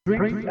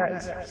Drink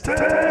that.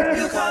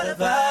 You call it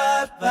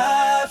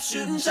vibe,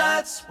 shooting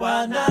shots,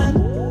 why not?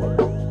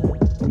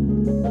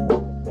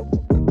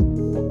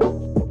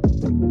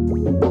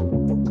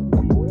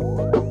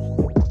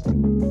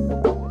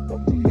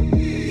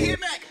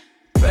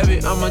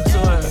 Baby, I'm a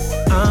tour.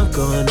 I'm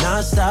going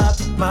non-stop.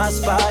 My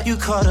spot, you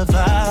call the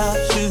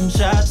vibe. Shooting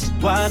shots,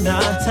 why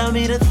not? Tell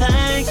me the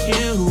things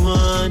you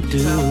want to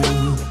do.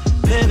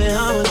 Baby,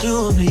 I'ma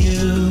do them to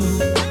you.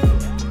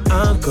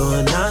 I'm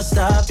going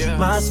non-stop.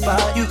 My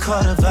spot, you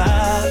call the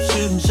vibe.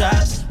 Shooting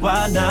shots,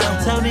 why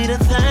not? Tell me the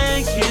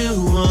things you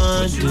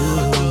want to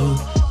do.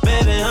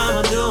 Baby,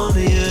 I'ma do them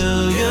to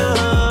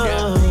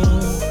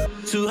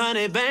you.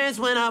 200 bands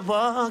when I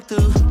walk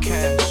through.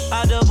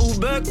 I double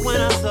back when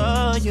I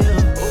saw you.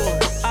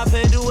 I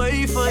paid the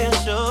way for your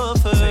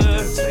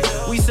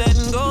chauffeur. We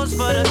setting goals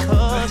for the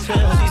culture.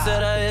 She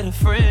said I had a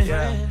friend,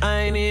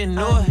 I ain't even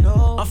know it.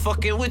 I'm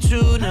fucking with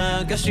you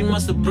now, guess she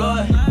must have blown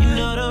it. You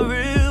know the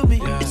real me,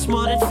 it's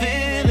more than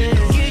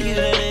feelings. Give you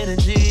that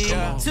energy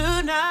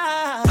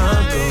tonight.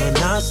 I'm going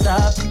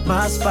non-stop,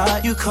 my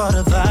spot, you call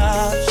the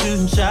vibe.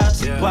 Shooting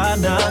shots, why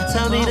not?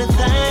 Tell me the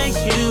things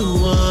you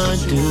want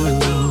to do.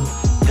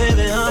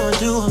 Baby, I'ma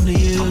do them to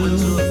you.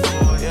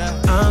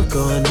 I'm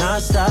going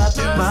non-stop,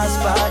 my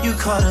spot, you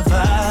call the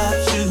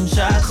vibe. Shooting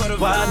shots,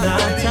 why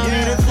not? Tell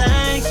me the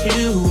things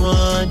you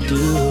want to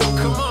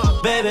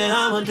do. Baby,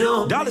 I'ma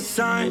do them. Dollar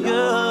sign,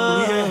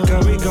 yeah.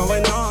 Girl, we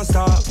going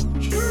non-stop.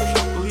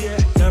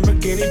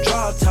 Lamborghini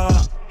drop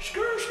top.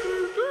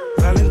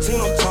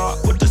 Valentino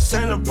top with the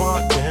Santa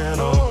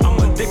Montana.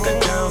 I'ma dick her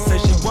down, say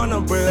she want a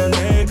real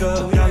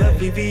nigga. Got a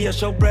VVS,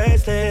 your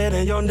bracelet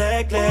and your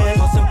necklace.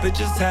 On some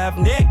bitches half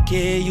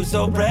naked, you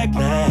so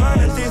reckless.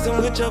 Mine season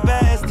with your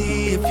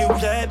bestie, if you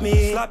let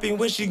me. Sloppy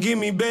when she give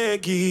me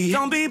Becky.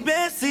 Don't be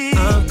Bessie.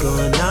 I'm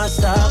going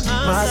non-stop,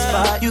 my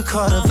spot, you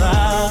call the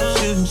vibe.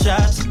 Shooting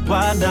shots,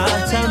 why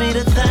not? Tell me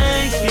the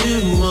things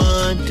you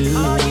want to do.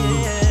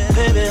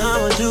 Baby,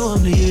 I'ma do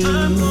them to you.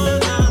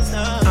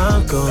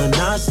 I'm going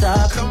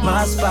non-stop,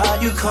 my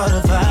spot, you call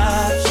the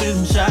vibe.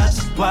 Shooting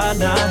shots, why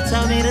not?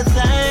 Tell me the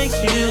things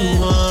you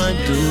want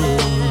to do.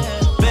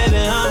 Baby,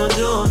 I'ma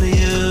do them to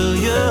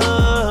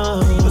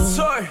you.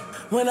 Sorry.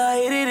 When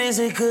I hit it, is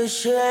it good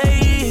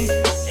shade?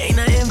 Ain't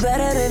nothing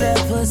better than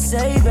that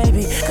pussy,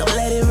 baby. Come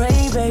let it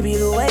rain, baby.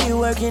 The way you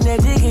working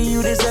that dick and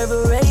you deserve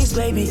a raise,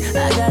 baby.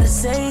 I gotta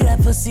say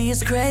that pussy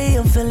is crazy.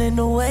 I'm feeling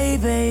the way,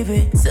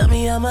 baby. Tell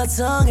me how my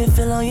tongue and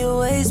feel on your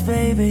waist,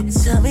 baby.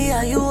 Tell me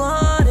how you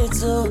want it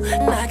to,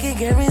 and I can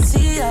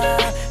guarantee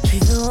I'll be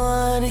the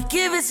one to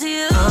give it to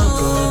you. I'm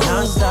going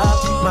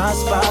non-stop, my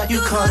spot,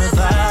 you call the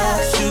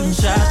vibe. Shooting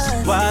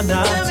shots, why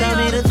not? Tell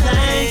me the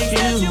things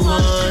you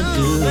want to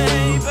do.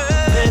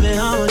 Baby,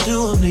 I'ma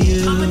do them to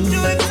you.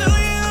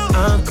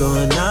 I'm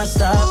going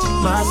non-stop,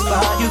 my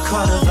spot, you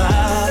call the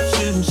vibe.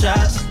 Shooting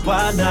shots,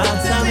 why not?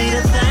 Tell me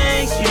the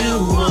things you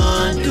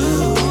want to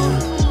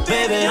do.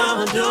 Baby,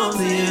 I'ma do them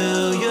to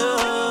you.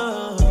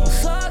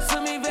 Talk to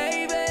me,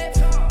 baby.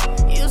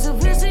 You's a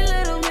pretty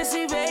little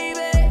missy,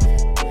 baby.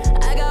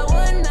 I got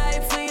one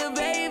night for you,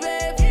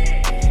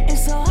 baby.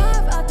 It's so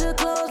hot out the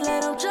clothes,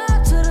 let them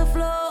drop to the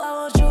floor. I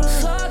want you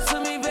to talk to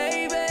me,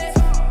 baby.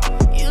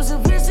 You's a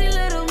pretty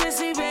little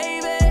missy,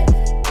 baby.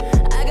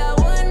 I got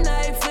one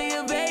night for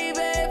you, baby.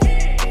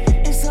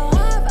 It's so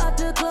hot out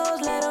the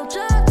clothes, let them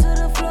drop to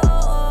the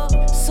floor.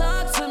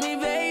 Talk to me,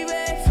 baby.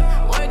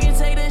 Work and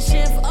take the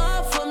shift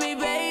off for me,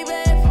 baby.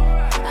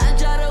 I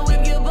try to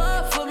whip your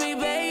butt for me,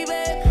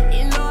 baby.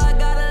 You know I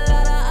got a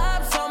lot of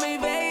ops on me,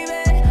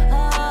 baby.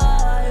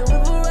 I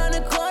whip around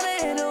the corner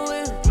in a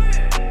whip.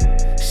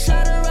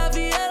 Shot a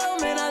Raffaello,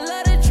 man, I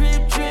let it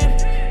drip, drip.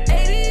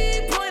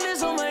 80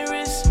 pointers on my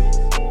wrist.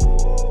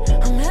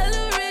 I'm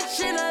hella rich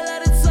and I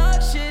let it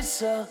talk shit,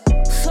 so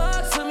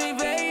talk to me,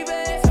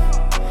 baby.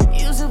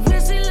 You's a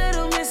pretty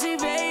little missy,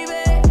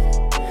 baby.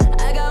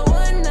 I got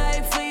one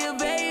night for you,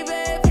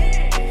 baby.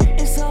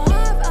 It's so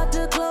hot out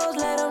the clothes,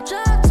 let them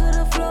drop to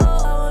the floor.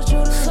 I want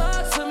you to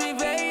talk to me,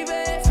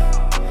 baby.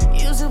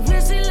 You's a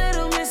pretty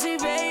little missy,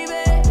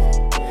 baby.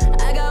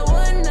 I got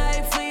one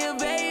night for you,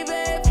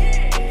 baby.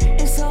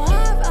 It's so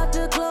hot out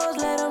the clothes,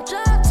 let them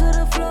drop to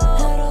the floor.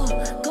 Let 'em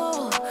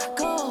go,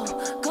 go,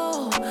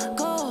 go,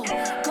 go,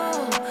 go,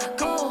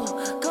 go,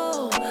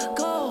 go,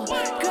 go.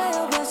 Girl,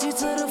 your bestie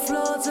to the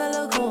floor, tell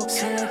her go.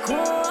 Tell her go,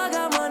 I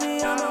got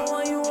money, I'm the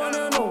one you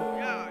wanna know.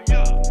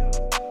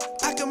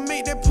 I can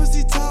make that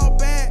pussy talk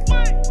back.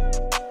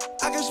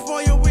 I can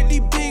spoil you with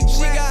these big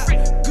she got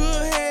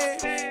good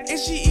head, and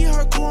she eat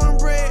her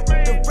cornbread.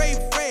 The Ray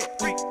Fred,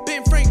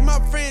 Ben Frank, my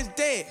friend's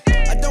dead.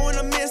 I don't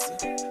wanna miss her.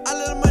 I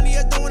love the money,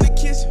 I don't wanna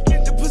kiss her.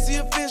 The pussy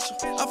official.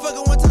 I fuck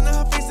her one time to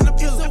her face in the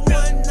pillow. It's a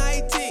one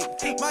night thing.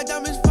 My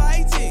diamonds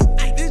fighting.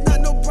 There's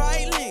not no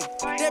bright link.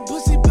 That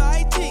pussy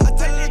biting. I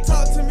tell her to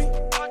talk to me.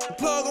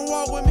 Plug and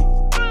walk with me.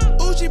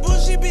 Ooh,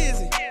 she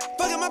busy.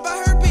 Fucking my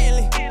by her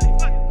Bentley.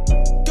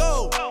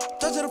 Go.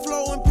 Touch to the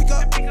floor and pick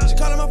up. She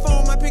calling my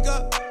phone, might pick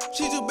up.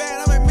 She too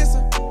bad, I might miss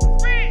her.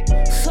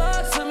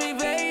 Talk to me,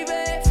 baby.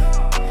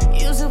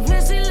 You's a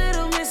pretty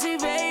little missy,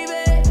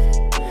 baby.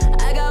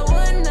 I got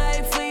one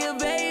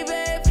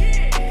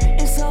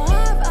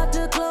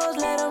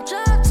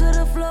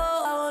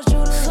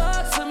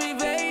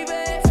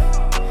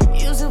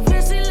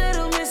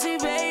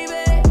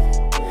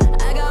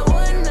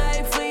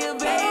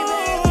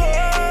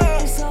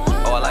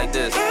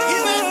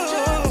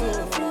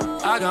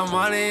I got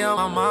money on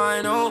my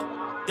mind, oh,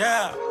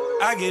 yeah.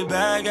 I get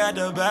bag at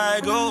the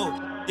bag, oh,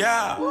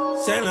 yeah.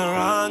 Saint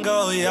Laurent,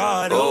 go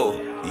yard, oh,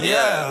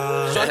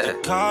 yeah. Shut the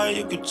car,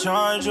 you can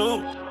charge, oh,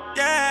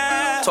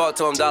 yeah. Talk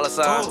to him, dollar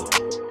sign.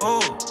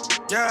 Oh,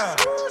 yeah.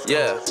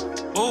 Yeah.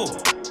 Oh,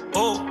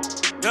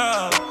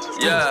 yeah.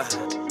 Yeah.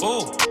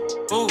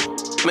 Oh,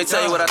 Let me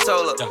tell you what I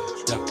told her.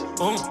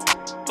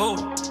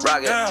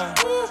 Rock it. Yeah.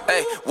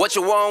 Hey, what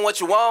you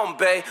want,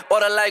 babe?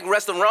 Order like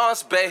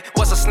restaurants, babe.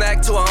 What's a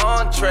snack to an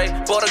entree?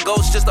 Bought a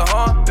ghost just a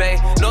haunt, babe.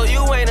 No,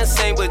 you ain't the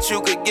same, but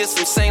you could get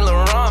some Saint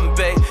Laurent,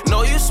 babe.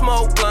 No, you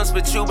smoke blunts,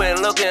 but you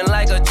been looking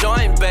like a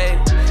joint, babe.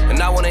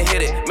 And I wanna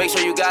hit it, make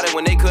sure you got it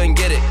when they couldn't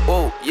get it.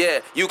 Oh,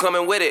 yeah, you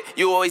coming with it.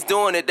 You always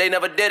doing it, they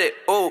never did it.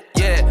 Oh,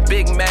 yeah,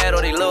 big mad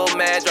or they little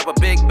mad. Drop a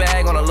big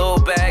bag on a little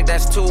bag.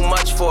 That's too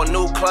much for a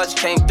new clutch.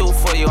 Came through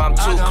for you, I'm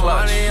too I got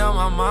clutch. money on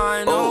my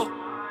mind, Oh,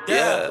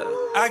 yeah.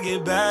 I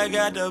get bag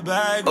at the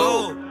bag,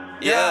 Oh,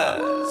 yeah.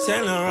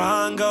 Saint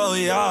Laurent, go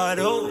yard,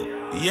 oh,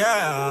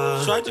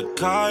 yeah. Swipe the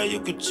car, you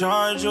can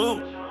charge,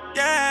 oh,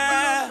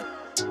 yeah.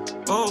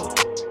 Oh,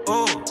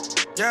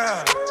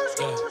 yeah.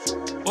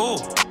 Oh,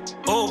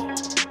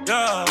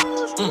 yeah.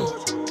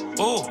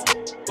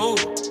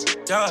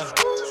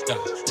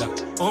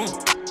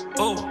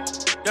 Oh,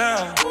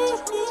 yeah.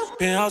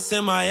 Penthouse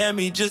in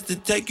Miami just to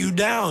take you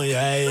down,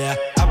 yeah.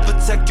 I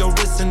protect your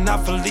wrist and I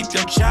Philippe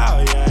your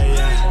child,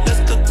 yeah. Let's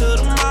go to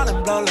the mall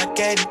and blow like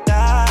 80,000.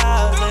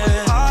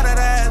 All that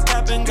ass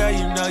tapping, girl,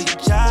 you know you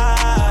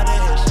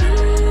childish.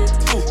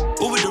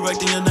 Who be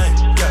directing your name?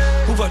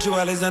 Yeah. Who bought you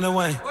Alexander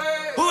Wayne?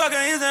 Who I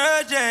can use in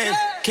her James?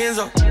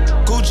 Kenzo,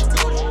 Gucci,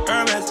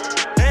 Hermes.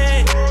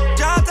 Hey,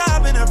 y'all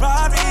top in the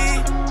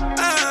Ferrari.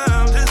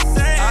 I'm just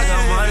saying. I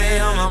got money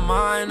on my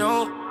mind,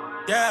 oh,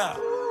 yeah.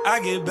 I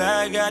get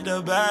bag at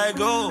the bag,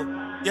 oh,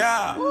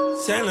 yeah.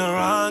 Saint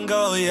Laurent,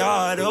 go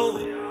yard, oh,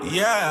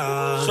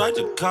 yeah. Swipe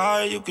the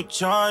car, you can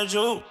charge,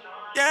 oh,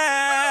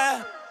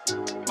 yeah.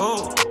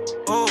 Oh,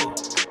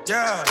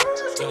 yeah.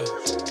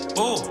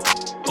 Oh,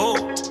 yeah. Oh,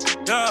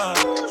 yeah.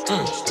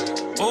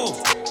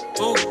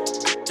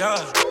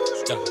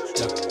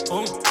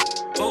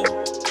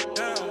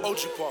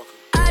 OG Parker.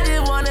 I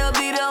just wanna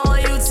be the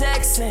one you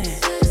texting.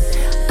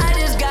 I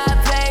just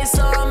got paid,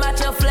 so I'm out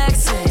your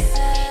flexing.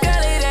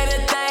 Girl, it ain't a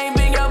thing,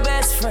 being your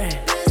best friend.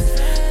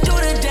 Do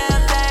the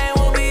damn thing,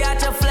 we'll be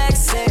out your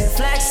flexing.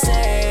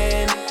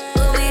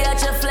 We'll be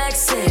out your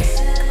flexing.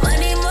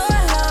 Money more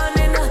long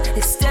than the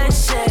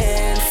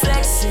extension.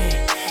 Flexing,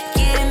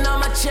 getting all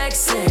my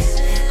checks in.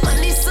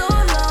 Money so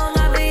long,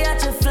 I'll be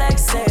out your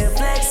flexing.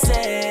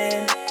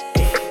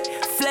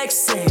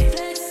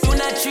 Do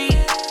not treat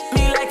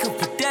me like a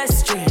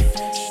pedestrian.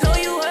 Know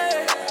you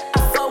heard, I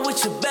fuck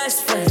with your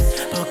best friend.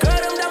 But girl,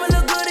 them diamonds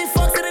look good as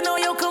fuck, so they know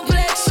your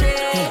complexion.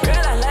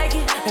 Girl, I like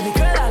it, baby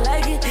girl, I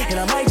like it. And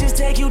I might just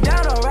take you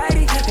down,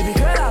 alrighty. Baby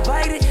girl, I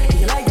bite it. And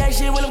you like that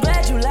shit, well, I'm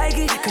glad you like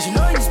it. Cause you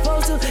know you're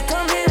supposed to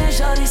come here and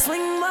shawty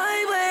swing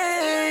my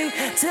way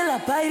till I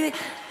bite it.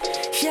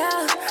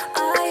 Yeah,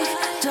 I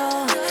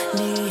don't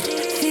need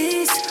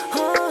these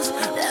hoes.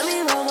 Let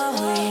me roll my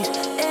weed.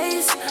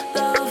 Ace,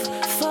 love,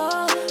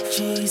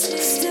 4G's,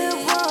 still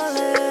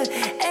ballin',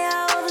 and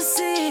I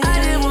overseas. I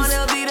just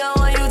wanna be the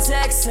one you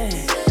texting.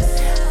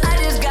 I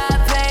just got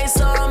paid,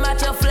 so I'm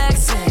out your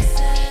flexing.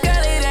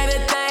 Girl, it ain't a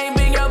thing,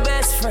 being your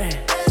best friend.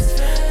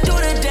 Do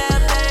the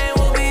damn thing,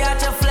 we'll be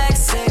out your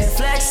flexing.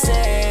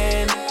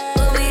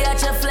 We'll be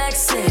out your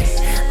flexing.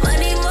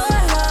 Money more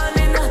long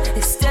than the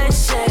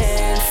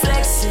extension.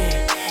 Flexing,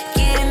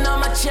 getting all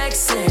my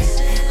checks in.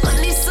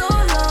 Money so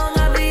long,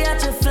 I'll be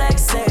out your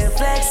flexing.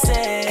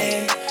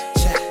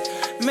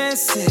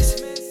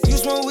 Message, you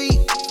smoke weed,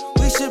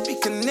 we should be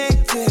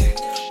connected.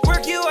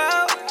 Work you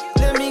out,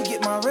 let me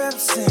get my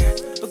reps in.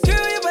 But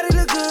girl, your body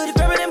look good, you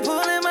grabbing and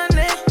pulling my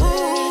neck.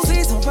 Ooh,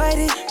 please don't bite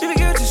it, baby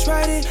girl, just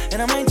write it.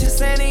 And I might just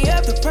signing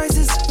up the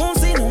prices, won't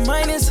see no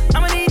minus.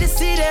 I'ma need to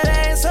see that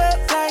ass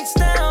up, lights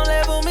down,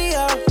 level me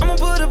up. I'ma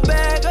put a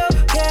bag up,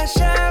 cash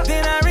out,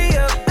 then I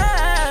re-up.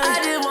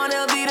 I just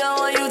wanna be the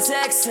one you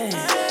texting.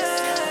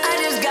 I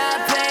just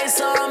got paid,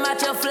 so I'm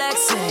out your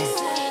flexing.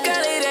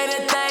 Girl, it ain't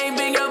a thing,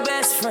 being your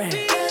best friend. Do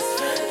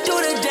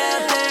the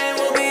damn thing,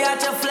 we'll be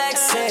out your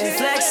flexing.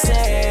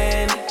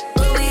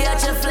 We'll be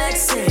out your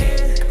flexing.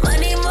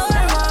 Money more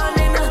long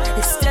than the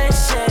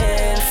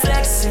extension.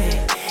 Flexing,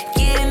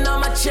 getting all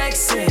my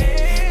checks in.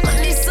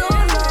 Money so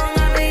long,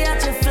 I'll be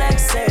out your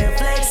flexing.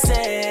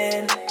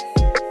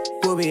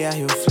 We'll be out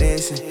here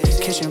flexing,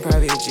 catching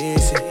private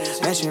jets,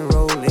 matching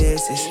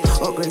Rolexes,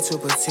 upgrade to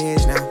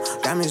Pertage now.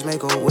 Diamonds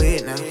make a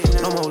wet now.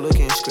 No more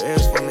looking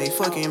scraps for me,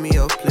 fucking me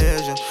a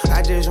pleasure.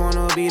 I just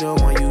wanna be the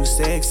one you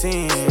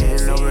sexing.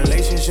 No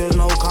relationships,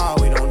 no call,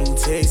 we don't do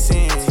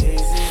texting.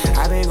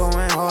 I been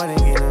going hard and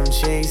getting them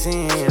checks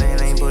in.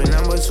 Ain't put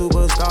number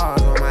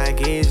superstars on my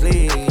guest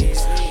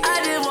list.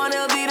 I just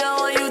wanna be the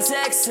one you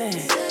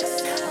texting.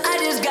 I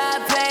just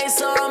got paid,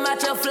 so I'm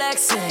out your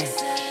flexing.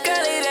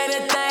 Girl, it ain't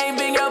a thing,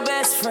 being your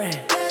best friend.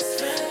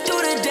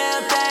 Do the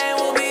damn thing,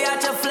 we'll be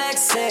out your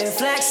flexing.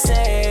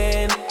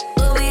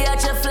 We'll be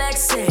out your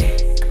flexing.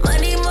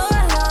 Money more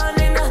long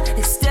than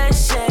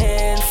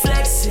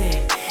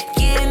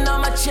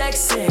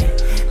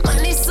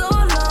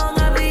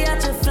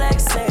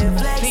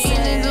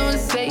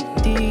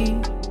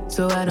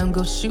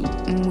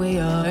shooting where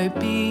your heart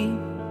beat.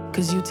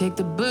 Cause you take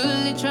the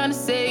bullet trying to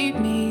save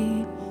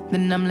me.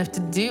 Then I'm left to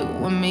deal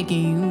with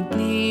making you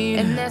bleed.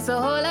 And that's a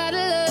whole lot of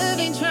love,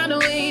 ain't trying to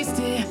waste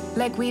it.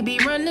 Like we be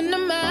running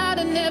them out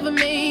and never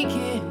make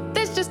it.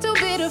 That's just too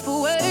bitter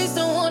for words,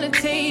 don't wanna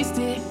taste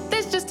it.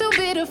 That's just too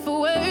bitter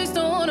for words,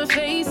 don't wanna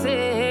face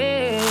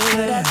it.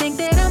 But I think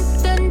that I'm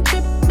done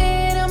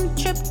tripping, I'm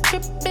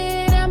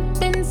tripping. I've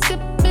been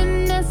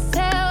sipping, that's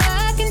how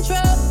I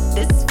control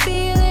this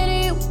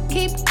feeling you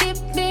keep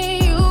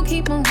giving. You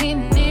keep on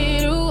hitting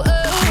it, ooh,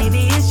 oh.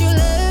 Maybe it's your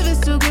love, it's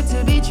too good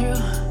to be true.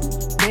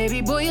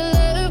 Baby boy, your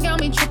love got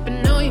me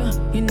tripping on you.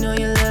 You know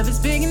your love is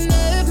big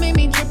enough, made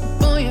me trip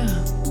on you.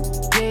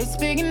 Yeah, it's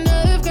big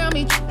enough, got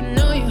me tripping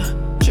on you.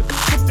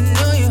 Tripping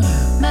on you.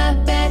 My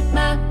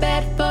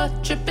bad for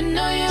tripping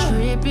on you.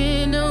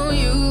 Tripping on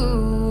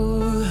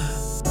you.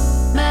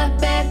 My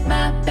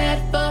bad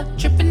for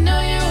tripping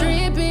on you.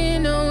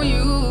 Tripping on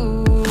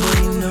you. Boy,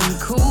 you know me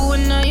cool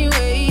when now you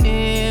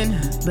waiting.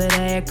 But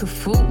I act a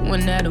fool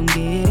when I don't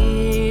get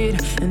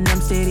it. And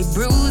I'm steady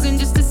bruising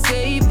just to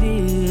save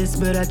this.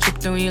 But I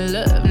tripped on your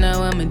love,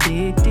 now I'm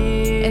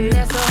addicted. And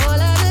that's a whole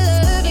lot of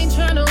love, ain't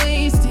tryna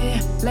waste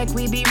it. Like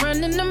we be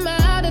running them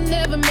out and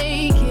never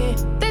make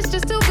it. That's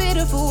just too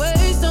bitter for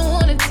words, don't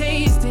wanna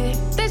taste it.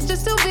 That's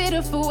just too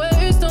bitter for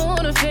words, don't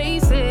wanna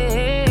face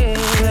it.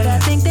 But I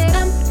think that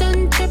I'm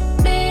done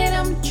tripping,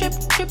 I'm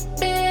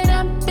tripping.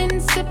 I've been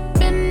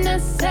sipping,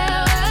 that's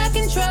how I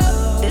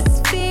control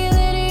this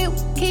feeling you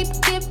keep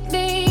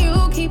giving.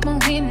 You keep on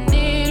hitting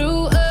it,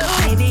 ooh,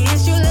 oh. Maybe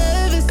it's your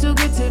love, it's too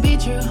good to be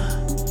true.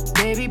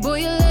 Baby boy,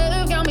 your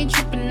love got me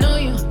tripping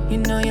on you. You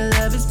know your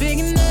love is big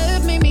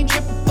enough, made me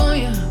trip on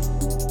you.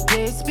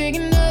 Yeah, it's big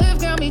enough,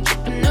 got me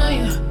tripping on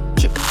you.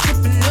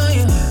 Tripping on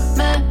you.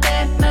 My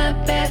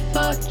bad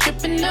for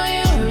tripping on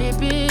you.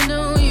 Tripping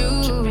on you.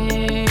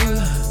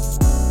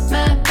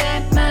 My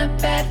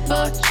bad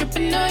for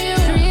tripping on you.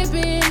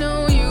 Tripping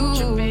on you.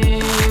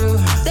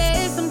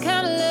 There's some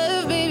kind of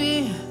love,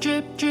 baby.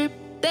 Drip.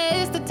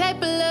 There's the type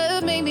of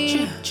love,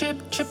 maybe.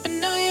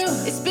 Tripping on you.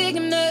 It's big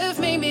enough,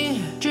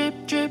 maybe. Drip.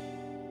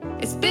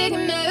 It's big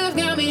enough,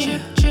 got me.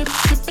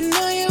 Tripping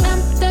on you.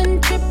 I'm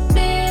done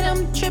tripping,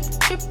 I'm tripping.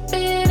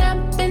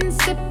 I've been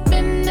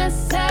sipping,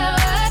 that's how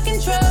I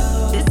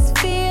control this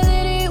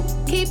feeling you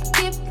keep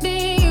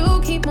giving.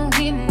 You keep on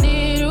hitting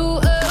it, ooh,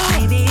 oh.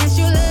 Maybe it's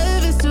your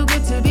love, it's too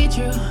good to be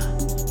true.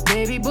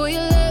 Baby boy,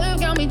 your love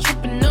got me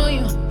tripping on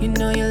you. You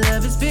know your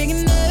love is big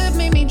enough,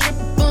 made me trip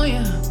on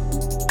you.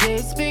 Yeah,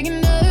 it's big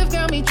enough,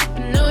 got me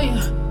tripping on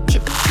you.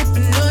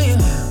 Tripping on you.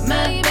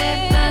 My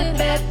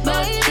bad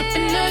for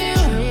tripping on you.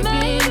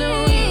 Tripping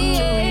on you.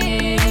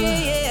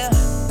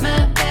 My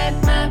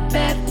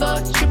bad for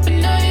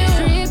tripping on you.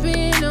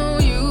 Tripping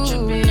on you.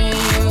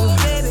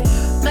 Baby.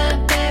 My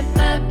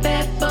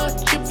bad for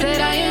tripping on you. Said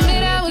I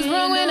admit I was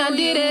wrong when I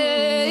did it.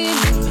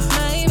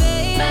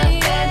 My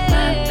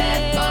bad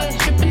for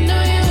tripping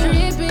on you.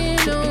 Tripping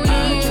on you.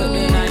 I took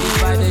the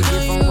 95 to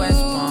get from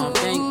West Palm.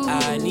 Think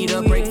I need a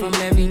break from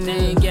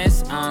everything.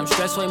 Yes, I'm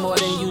stressed way more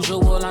than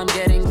usual. I'm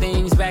getting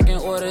things back in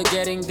order,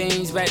 getting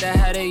things back to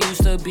how they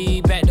used to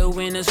be. Back to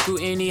when the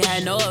scrutiny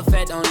had no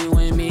effect on you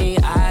and me.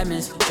 I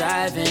miss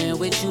driving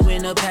with you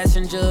in the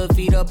passenger,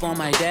 feet up on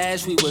my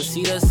dash. We would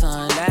see the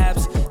sun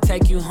lapse,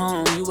 take you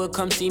home. You would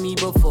come see me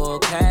before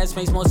class.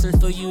 Makes more sense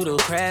for you to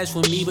crash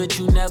with me, but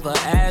you never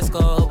ask,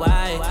 oh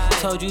why.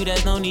 Told you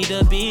there's no need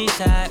to be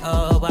shy,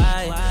 oh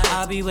why.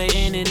 I'll be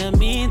waiting in the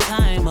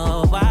meantime,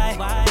 oh why.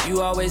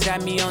 You always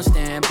got me on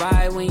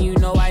standby when you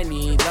know I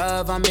need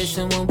love. I'm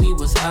missing when we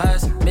was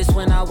us. Miss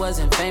when I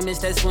wasn't famous,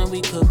 that's when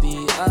we could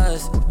be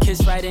us.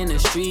 Kiss right in the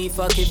street,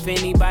 fuck if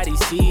anybody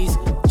sees.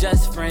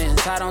 Just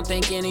friends, I don't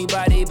think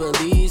anybody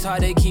believes.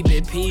 Hard to keep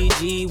it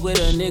PG with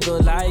a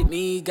nigga like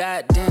me,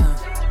 goddamn.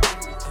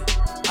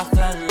 I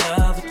fell in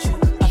love with you,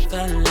 I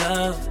fell in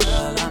love,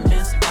 girl, I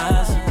miss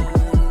us.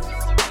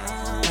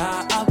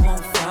 God, I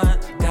won't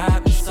front,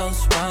 got me so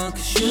sprung,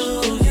 cause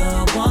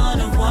you're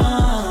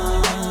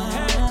one-on-one.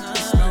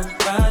 It's no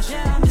rush,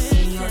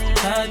 missing your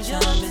touch,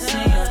 I'm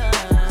missing your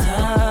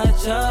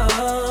touch,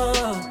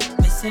 oh.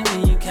 Missing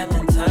when you kept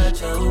in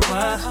touch, oh,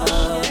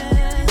 wow.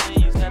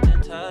 Missing you kept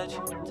in touch.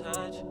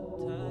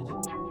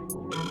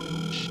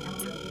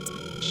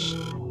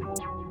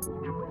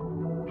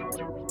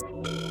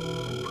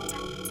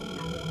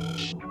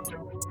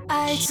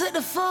 I took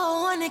the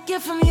 401 to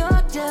get from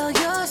Yorkdale.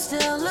 You're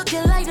still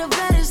looking like the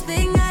baddest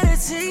thing I'd have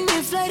seen.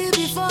 Inflated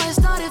before it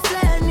started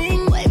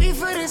flattening. Way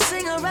before the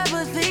singer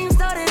rapper thing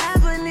started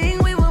happening.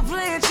 We were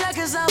playing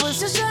checkers, I was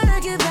just trying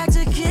to get back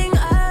to King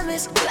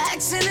Amish.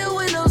 Blacks in the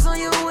windows on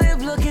your whip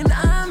looking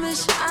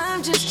Amish.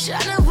 I'm just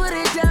trying to put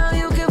it down,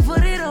 you can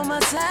put it on my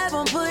tab.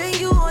 I'm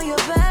putting you on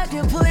your back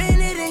and putting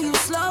it in you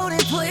slow,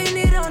 then putting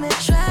it on the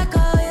track,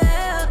 oh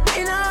yeah.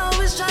 And I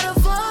always try to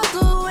fall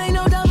through, ain't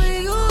no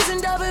W's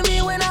and dubbing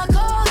me when I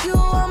call you.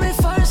 I'm in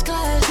first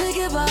class,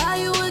 thinking about how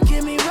you would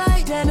get me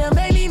right. Then it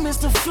made me miss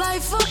the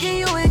flight, fucking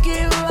you and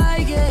get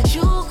right, yeah.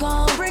 You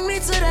gon' bring me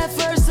to that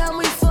first time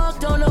we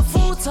fucked on a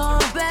futon.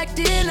 Back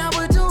then I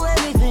would do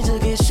anything to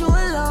get you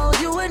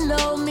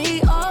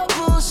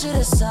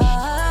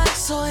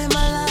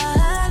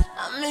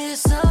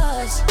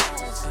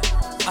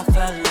I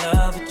fell in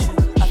love with you.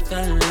 I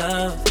fell in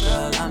love,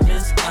 girl. I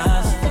miss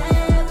us.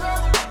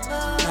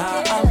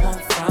 Now I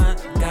won't front.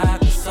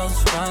 Got me so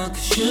strong,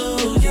 'cause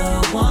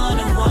you're one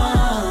and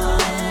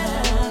one.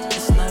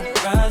 It's not a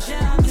rush.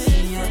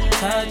 Missing your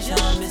touch,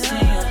 I'm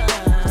missing your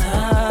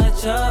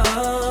touch,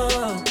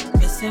 oh.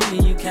 Missing me,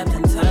 you kept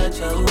in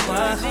touch, oh.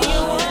 Everything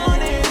you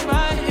want is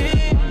right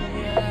here.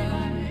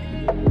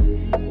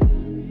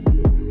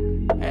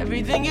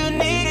 Everything you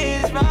need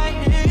is right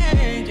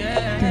here,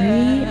 yeah.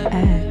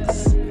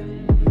 3X.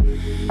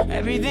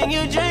 Everything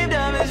you dreamed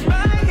of is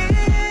right here.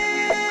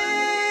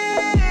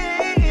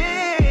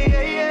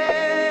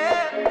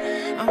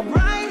 I'm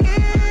right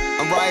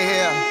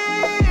here.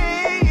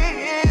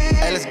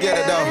 Hey, let's get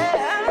it though.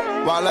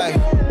 Wale.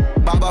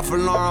 Baba for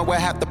Lauren, we're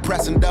half the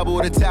press and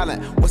double the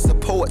talent. What's a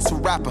poet to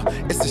rapper?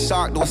 It's a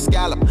shark to a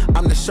scallop.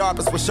 I'm the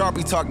sharpest with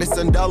Sharpie talk, this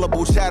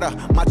indelible chatter.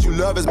 My true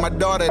love is my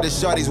daughter, the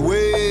shorty's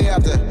way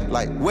after.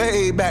 Like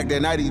way back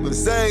then, not even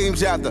same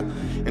chapter.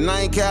 And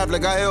I ain't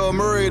Catholic, I Hail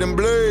Murray, them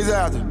blaze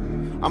after.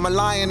 I'm a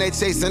lion they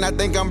chasing, I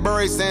think I'm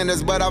Barry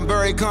Sanders, but I'm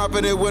very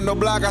confident with no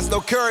block, I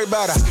still carry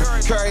butter.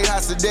 Curry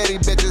house of daddy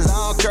bitches, I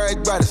don't carry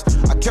brothers.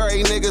 I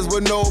carry niggas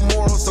with no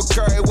morals, so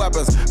carry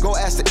weapons. Go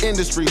ask the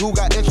industry, who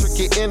got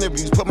intricate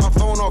interviews. Put my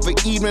phone off for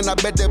evening, I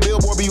bet that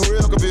billboard be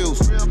real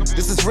confused.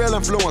 This is real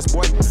influence,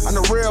 boy, I'm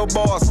the real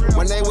boss.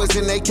 When they was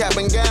in they cap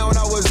and gown,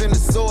 I was in the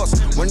source.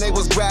 When they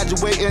was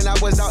graduating, I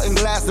was out in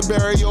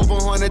Glastonbury, over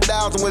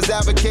 100,000 was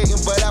advocating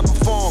for that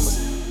performance.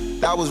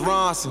 That was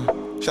Ronson,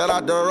 shout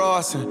out to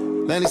Rawson.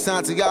 Lenny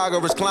Santiago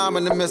was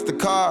climbing to Mr.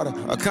 Carter.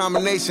 A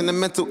combination of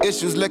mental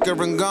issues, liquor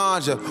and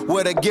ganja.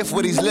 What a gift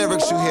with these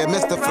lyrics you hear,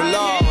 Mr.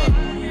 Falara.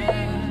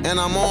 And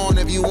I'm on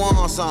if you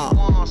want some.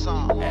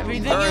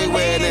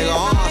 Everywhere, nigga,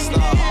 on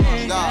stop.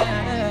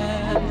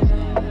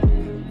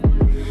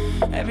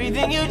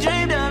 Everything you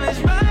dreamed of is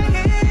right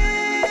here.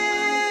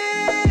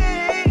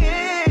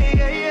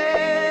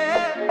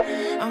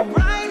 I'm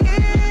right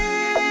here.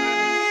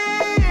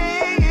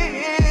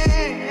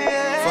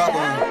 Fuck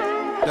on.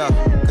 Yeah,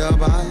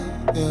 goodbye.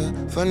 Yeah,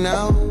 for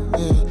now,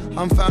 yeah,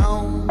 I'm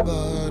found,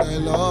 but I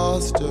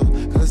lost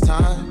you. 'Cause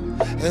time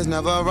is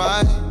never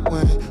right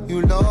when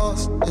you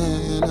lost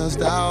in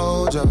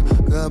nostalgia.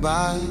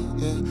 Goodbye,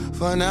 yeah,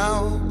 for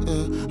now,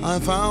 yeah, I'm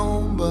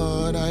found,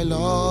 but I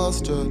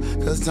lost you.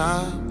 'Cause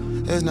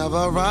time is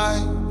never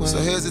right when so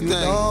here's the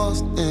thing.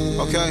 Lost in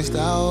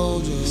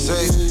nostalgia.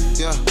 Say,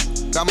 yeah.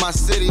 Got my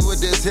city with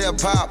this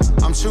hip-hop.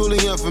 I'm truly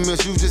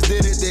infamous, you just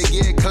did it, they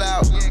get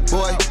clout.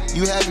 Boy,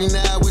 you happy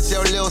now with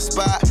your little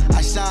spot.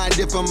 I shine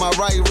dip on my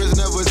right wrist,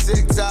 never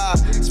TikTok.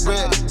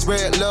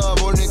 Spread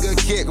love, or nigga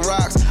kick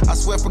rocks. I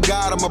swear for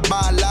God, I'ma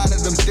buy a lot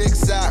of them thick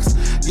socks.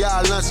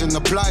 Yeah, luncheon,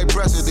 apply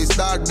pressure, they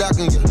start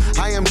ducking you.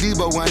 I am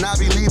Debo, when I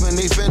be leaving,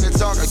 they finna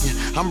talk again.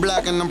 I'm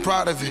black and I'm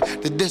proud of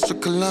it. The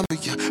District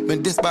Columbia,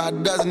 been dissed by a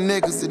dozen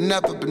niggas that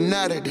never been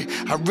out of it.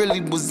 I really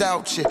was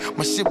out shit,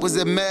 my shit was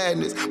at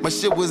madness. My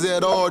shit was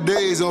at all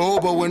days, a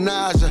hobo and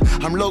Naja.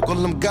 I'm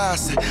local, I'm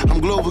gossip, I'm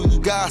global, you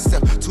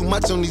gossip. Too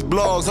much on these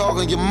blogs,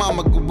 hogging your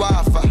mama good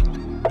Wi-Fi.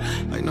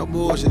 Ain't no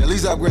bullshit, at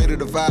least I upgraded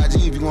to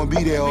 5G if you gonna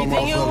be there all motherfucker.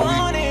 Everything you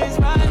want is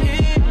right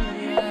here.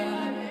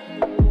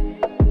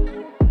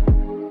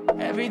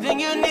 Everything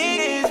you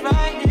need is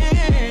right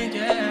here,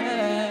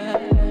 yeah.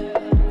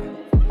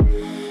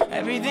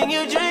 Everything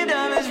you dreamed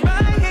of is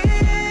right here,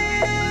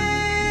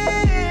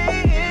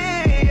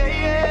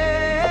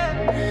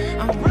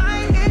 yeah. I'm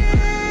right here.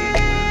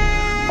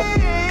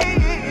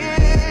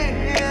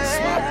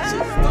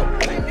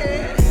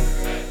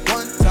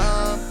 One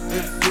time,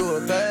 if you a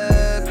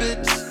bad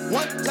bitch.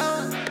 One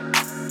time.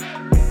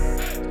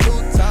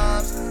 2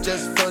 times,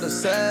 just for the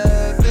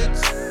savage.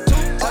 2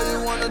 times. All you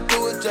wanna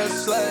do is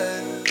just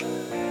slay.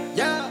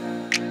 Yeah.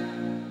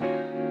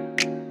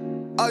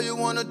 All you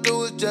wanna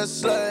do is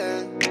just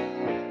slay.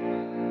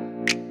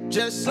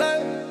 Just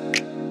slay.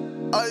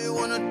 All you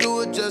wanna do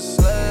is just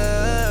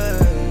slay.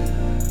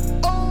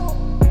 Oh.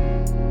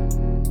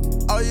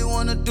 All you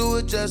wanna do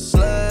is just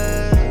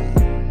slay.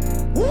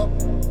 Whoop.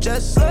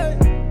 Just slay.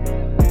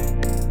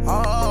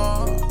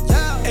 Oh.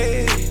 Yeah.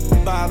 Hey,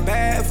 buy a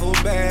bad for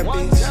a bad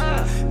bitch.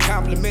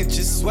 Compliment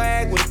your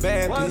swag with a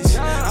bad bitch.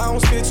 I don't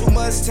spend too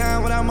much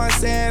time without my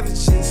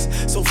savages.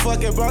 So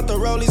fuck it, brought the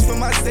rollies for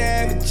my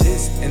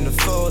savages. In the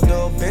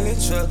four-door Bentley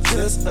truck,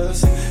 just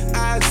us.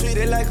 I treat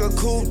it like a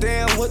cool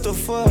damn, what the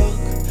fuck?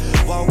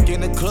 Walk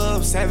in the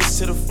club, savage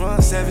to the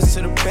front, savage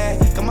to the back.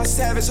 Got my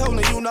savage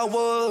holding, you know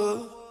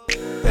what?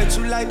 Bet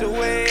you like the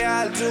way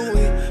I do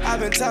it. I've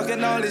been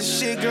talking all this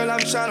shit, girl, I'm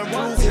tryna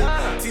prove it.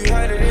 If you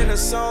heard it in a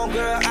song,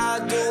 girl,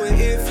 I'll do it.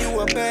 If you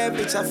a bad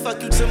bitch, I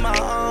fuck you to my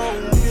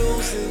own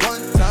music.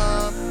 One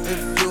time, if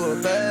you a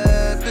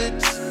bad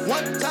bitch.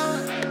 One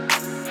time.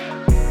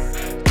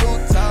 2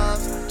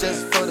 times,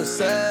 just for the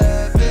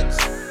savage.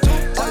 2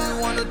 times. All you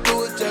wanna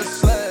do is just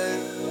slay.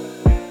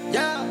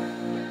 Yeah.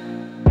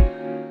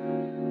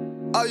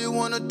 All you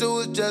wanna do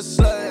is just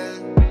slay.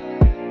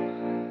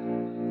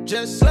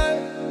 Just slay.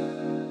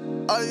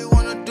 All you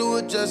wanna do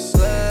is just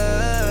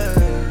slay.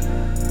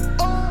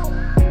 Oh.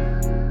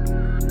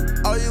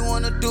 All you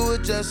wanna wanna do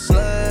it, just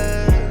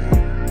slay.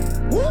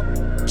 Whoop,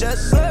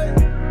 just slay.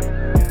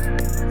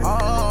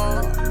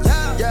 Oh,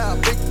 yeah,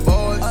 big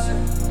boys,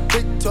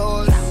 big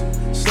toys.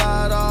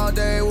 Slide all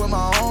day with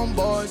my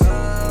homeboys.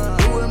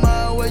 Do it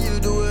my way, you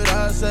do it,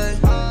 I say.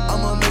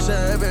 I'ma make sure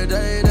every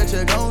day that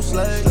you gon'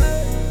 slay.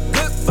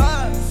 Good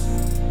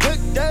vibes,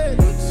 good days.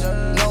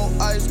 No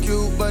Ice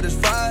Cube, but it's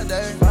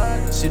Friday.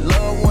 She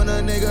love when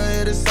a nigga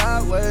hit it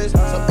sideways.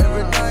 So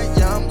every night,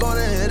 yeah, I'm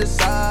gonna hit it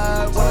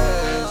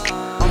sideways.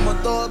 I'ma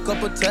throw a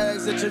couple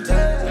tags at you.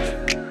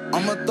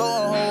 I'ma throw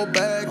a whole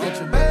bag at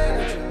you.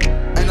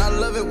 And I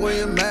love it when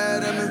you're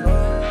mad at me.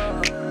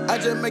 I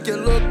just make you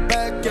look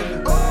back at me.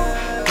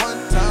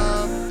 One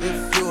time,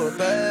 if you a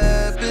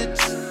bad bitch.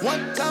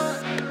 One time.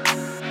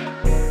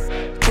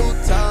 2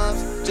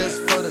 times, just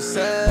for the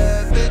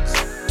savage.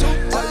 2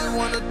 times. All you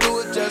wanna do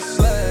is just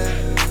slay.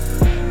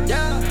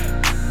 Yeah.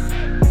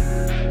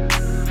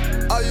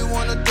 All you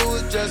wanna do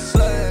is just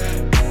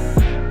slay.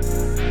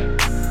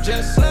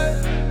 Just slay.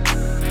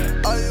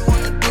 All you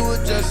wanna do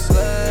is just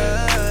slay.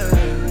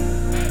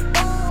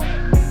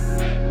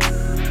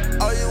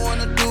 All you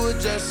wanna do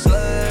is just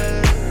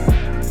slay.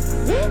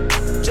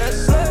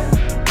 Just slay.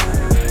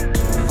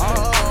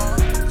 Oh,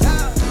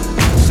 yeah.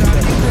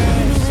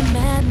 Ain't even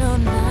mad, no,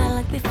 not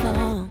like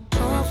before.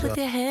 Off with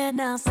your head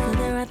now, still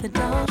there at the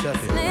door.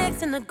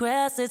 Snakes in the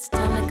grass, it's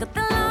time to cut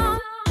the lawn.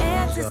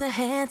 Is a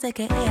hands,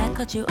 aka I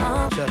cut you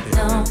off.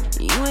 No,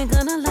 you ain't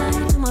gonna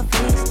lie to my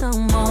face no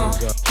more.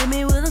 Hit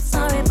me with a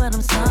sorry, but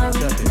I'm sorry.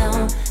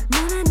 No,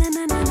 no, no,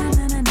 no, no, no,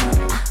 no, no, no.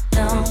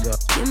 No,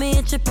 give me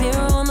a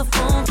Shapiro on the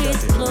phone,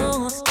 case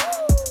closed.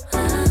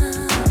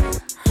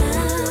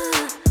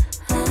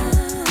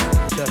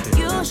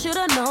 You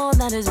should've known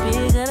that it's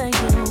bigger than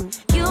you.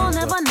 You'll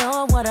never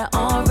know what I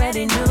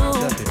already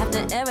knew.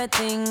 After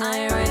everything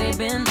I already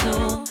been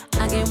through,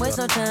 I can't waste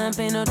no time,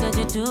 pay no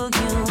attention to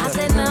you. I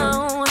said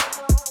no,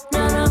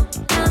 no, no,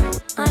 no,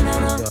 no, no,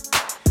 no,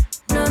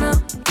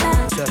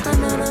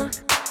 no, no,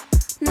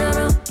 no,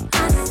 no.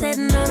 I said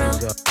no, no,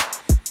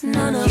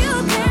 no, no. You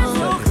get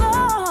so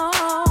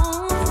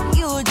close,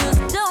 you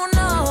just don't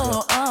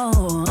know.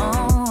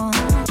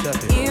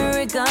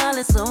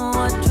 Irregardless of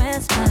what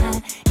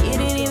transpired, you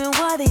didn't even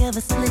worthy of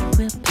a slick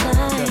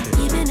reply.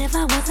 Even if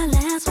I was the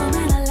last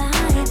woman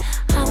alive,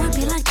 I would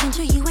be like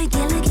Ginger, you ain't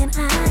Gilligan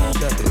High.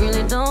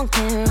 Really don't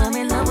care, I'm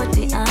in love with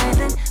the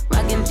island.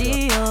 Rockin'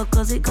 Dior,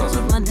 cause it goes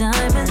with my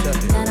diamonds.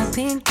 Got a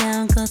pink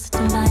gown,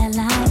 custom by a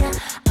liar.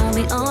 I'll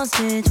be on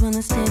stage when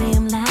the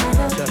stadium light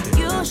up.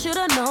 You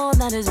should've known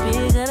that it's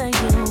bigger than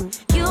you.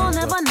 You'll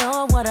never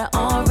know what I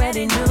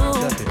already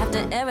knew.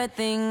 After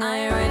everything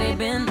I already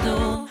been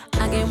through,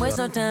 I can't waste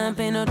no time,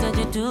 pay no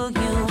attention to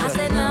you. I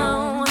said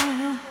no,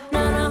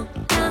 no, no,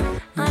 no,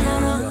 no, no,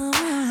 no, no,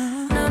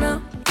 no, no,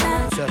 no. I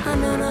said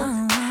no, no,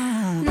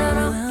 no,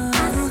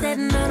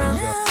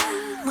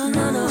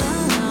 no, no.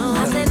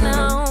 I said no,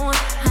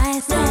 I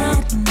said no,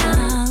 no,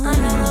 no,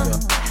 no,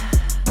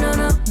 no,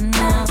 no,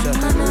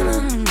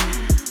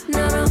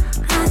 no, no.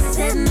 I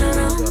said no,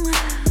 no,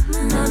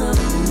 no, no,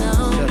 no.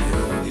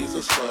 He's a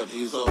slut,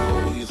 he's a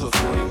hoe, he's a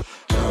freak.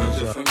 Got a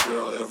different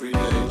girl every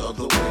day of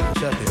the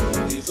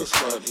week. He's a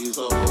slut, he's a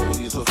hoe,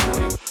 he's a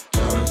freak.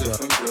 Got a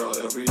different girl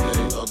every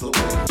day of the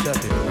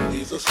week.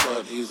 He's a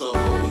slut, he's a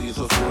hoe, he's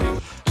a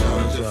freak. Got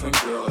a different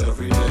girl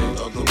every day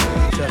of the week.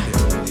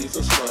 He's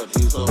a slut,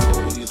 he's a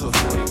hoe, he's a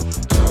freak.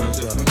 Got a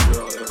different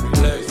girl every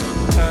day of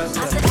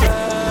the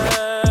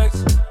week.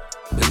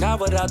 But not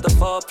without the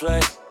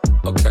foreplay.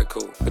 Okay,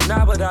 cool. But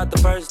not without the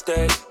first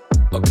date.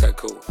 Okay,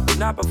 cool. But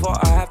not before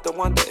I have to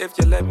wonder if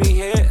you let me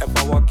hear. If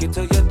I walk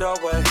into your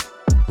doorway,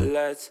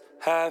 let's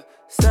have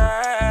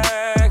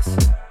sex.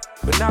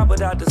 But not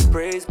without the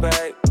sprees,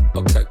 babe.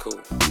 Okay, cool.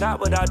 Not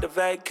without the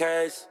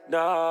vacays,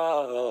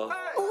 no.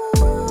 Ooh,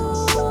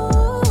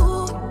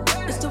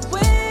 it's the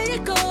way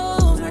it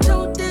goes. Now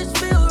don't this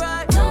feel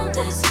right? Don't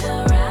this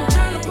feel right? I'm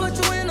trying to put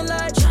you in the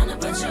light. Trying to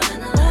put you in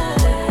the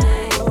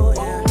light. Oh,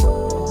 yeah.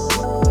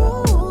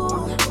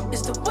 Ooh,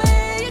 it's the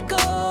way it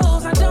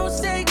goes. Now don't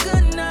say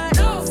goodnight.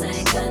 Don't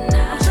say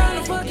goodnight. I'm trying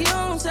to fuck you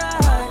on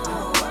side.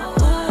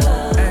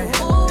 Hey,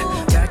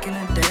 back in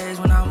the days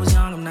when I was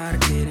young, I'm not a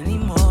kid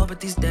anymore. But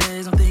these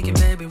days I'm thinking,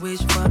 baby, we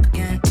should fuck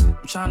again.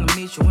 I'm trying to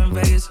meet you in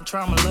Vegas and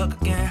try my luck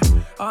again.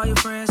 All your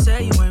friends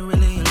say you ain't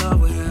really in love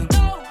with him.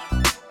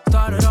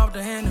 Started off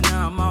the hand and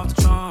now I'm off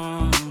the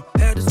throne.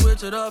 Had to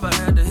switch it up, I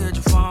had to hit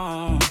your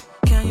phone.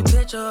 Can you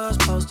picture us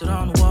posted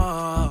on the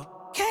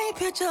wall? Can you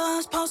picture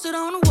us posted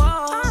on the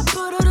wall? I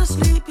put her to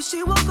sleep and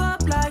she woke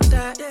up like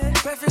that.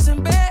 Breakfast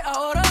in bed, I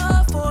order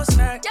her for a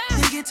snack.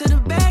 Then get to the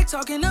bag,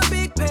 talking a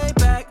big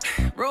payback.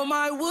 Roll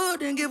my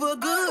wood and give her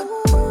good.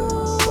 Ooh,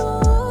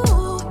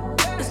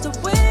 it's the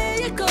way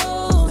it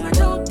goes. Now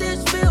don't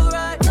this feel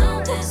right?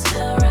 Don't this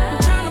feel right? I'm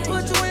trying to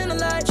put you in the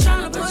light.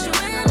 Trying to put you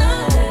in the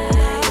light.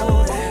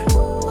 Ooh,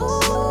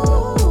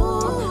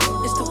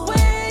 it's the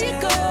way it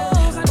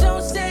goes. Now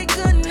don't say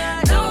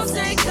goodnight. Don't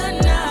say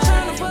goodnight. I'm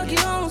trying to fuck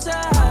you on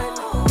side.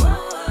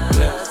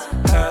 Let's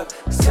have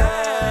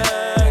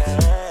sex.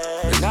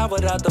 But not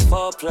without the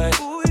foreplay. play.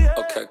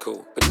 Okay,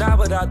 cool. But not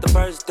without the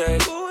first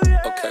date.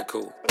 Okay,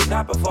 cool. But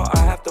not before I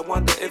have to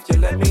wonder if you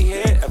let me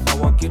hit. If I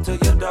walk you to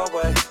your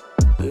doorway,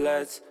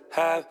 let's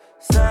have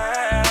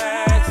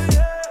sex.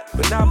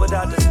 But not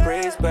without the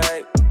sprees,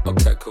 babe.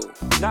 Okay, cool.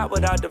 Not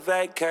without the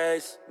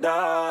vacays,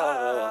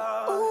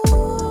 no.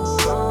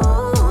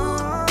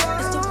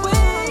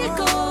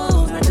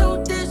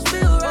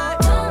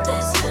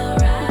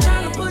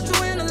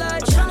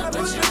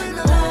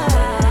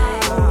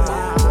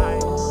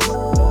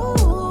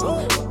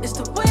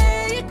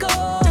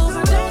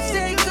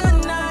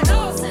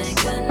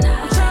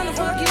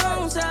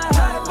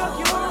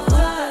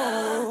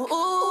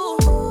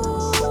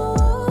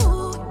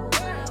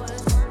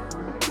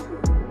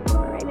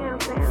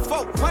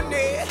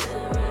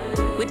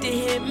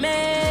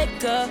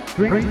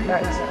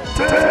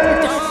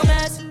 Don't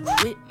mess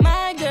with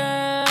my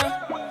girl.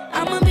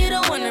 I'ma be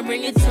the one to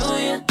bring it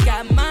to you.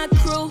 Got my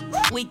crew,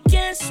 we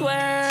can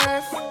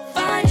swerve.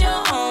 Find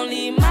your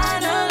only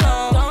mind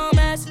alone. Don't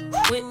mess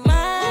with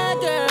my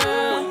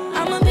girl.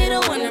 I'ma be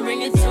the one to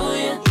bring it to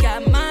you.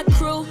 Got my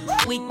crew,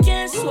 we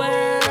can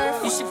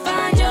swerve. You should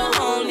find your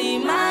only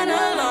mind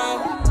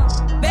alone.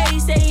 Baby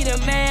say he the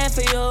man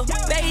for you.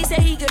 Baby say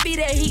he could be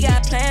there, he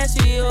got plans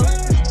for you.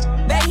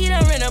 Bet he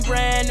done rent a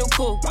brand new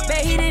coupe.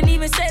 Bet he didn't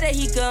even say that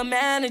he could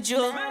manage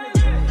you.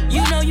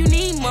 You know you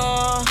need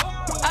more.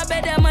 I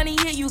bet that money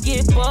hit you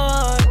get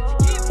bored.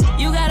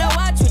 You gotta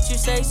watch what you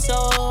say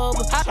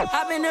sober.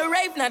 Hop in the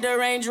Wraith, not the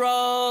Range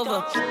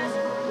Rover.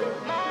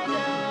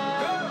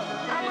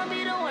 I'ma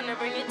be the one to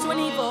bring it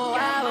 24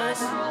 hours.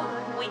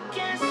 We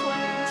can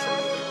swear.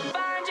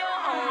 Find your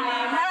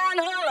only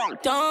mind.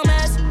 Don't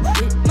mess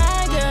with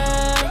my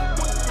girl.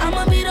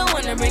 I'ma be the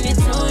one to bring it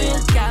to you.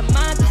 Got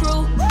my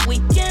crew. We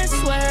can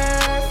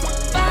swerve.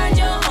 Find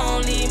your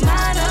only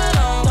mind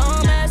alone.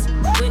 Don't mess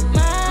with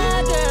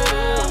my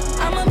girl.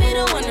 I'ma be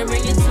the one to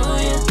bring it to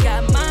you.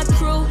 Got my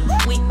crew.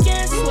 We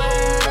can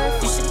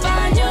swerve. You should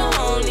find your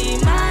only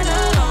mind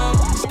alone.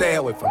 Stay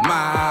away from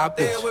my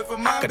bitch.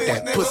 Got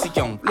that pussy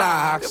on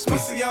locks, me.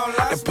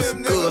 That pussy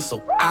good,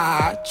 so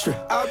I trip.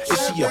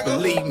 If she ever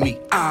leave me,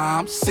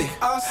 I'm sick.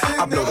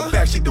 I blow the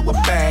back, she do a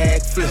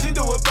backflip.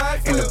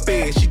 In the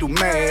bed, she do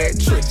mad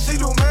tricks.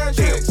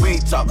 Then we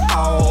talk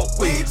all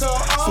week.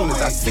 Soon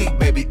as I see,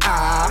 baby,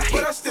 I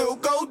hit.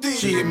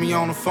 She hit me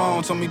on the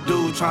phone, told me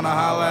dude tryna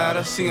holler at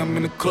her. See him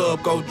in the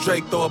club, go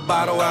Drake, throw a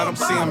bottle at him.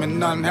 See him and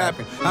nothing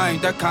happen. I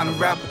ain't that kind of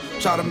rapper.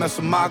 Try to mess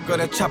with my girl,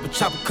 that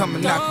chopper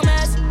coming knockin'. Don't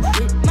mess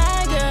with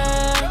my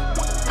girl.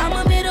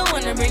 I'ma be the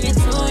one to bring it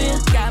to you.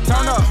 Got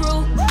my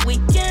crew, we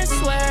can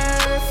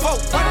swerve.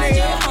 Find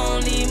your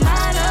only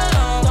mind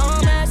alone.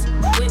 Don't mess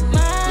with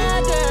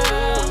my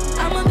girl.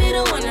 I'ma be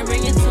the one to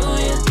bring it to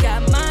you.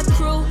 Got my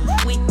crew,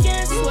 we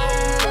can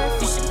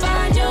swerve. You should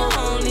find your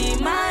only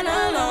mind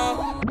alone.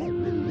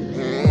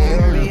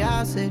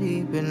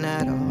 Curiosity been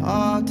at an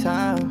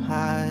all-time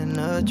high in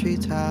the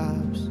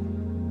treetops.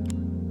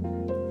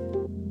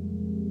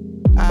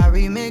 I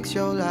remix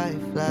your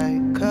life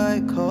like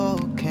cut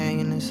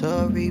cocaine, it's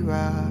a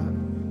rewrite.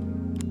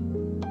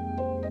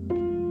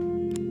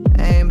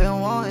 Ain't been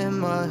wanting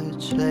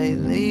much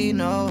lately,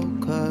 no,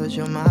 cause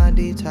you're my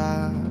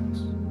detox.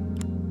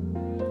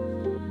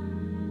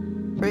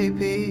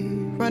 Repeat,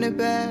 run it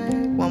back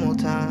one more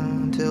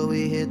time till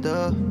we hit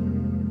the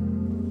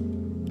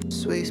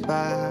sweet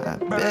spot.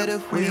 Bet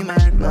if we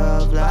make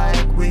love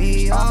like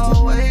we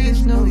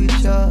always knew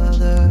each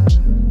other.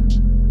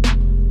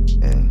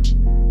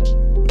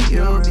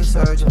 You'll be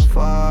searching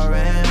far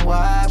and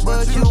wide,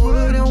 but you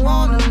wouldn't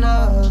want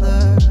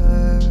another.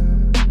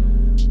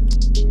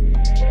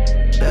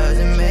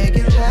 Doesn't make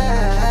you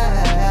happy.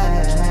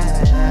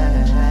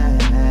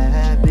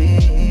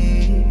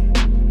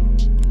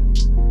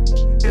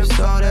 If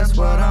so, that's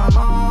what I'm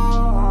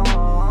on.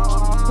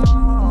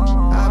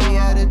 I'll be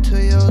added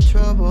to your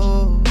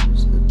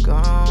troubles,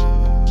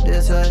 gone.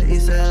 This he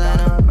said,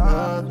 and a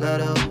love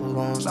letter. Who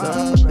gon'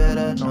 love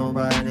better?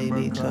 Nobody,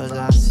 because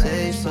I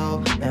say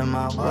so. And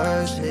my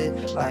words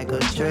hit like a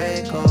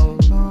Draco.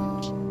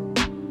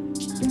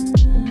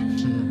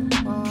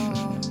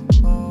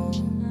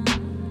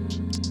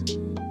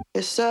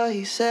 It's a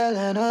he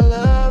selling a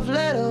love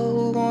letter.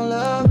 Who gon'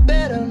 love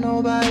better?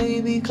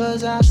 Nobody,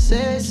 because I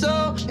say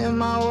so. And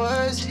my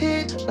words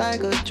hit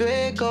like a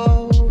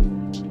Draco.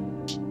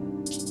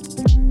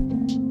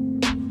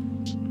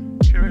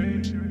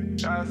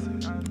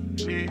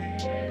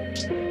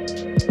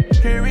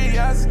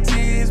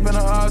 Curiosity's been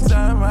an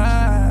all-time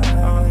high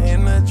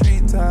in the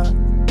treetop.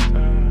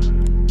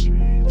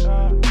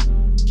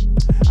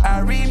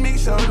 I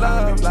remix your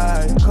love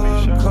like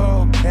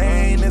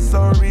cocaine, it's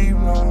a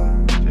rerun.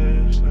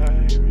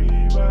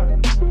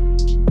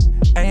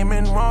 Ain't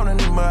been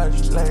wanting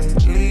much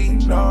lately,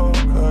 no,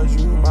 cause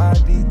you my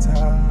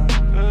detox.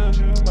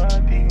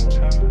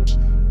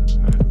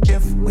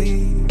 If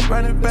we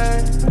run it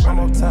back one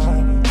more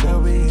time till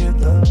we hit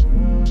the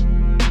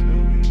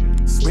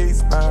sweet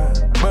spot.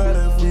 But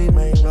if we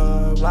make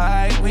love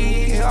like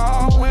we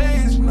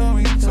always knew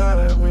each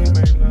other, we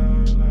make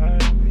love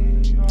like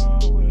we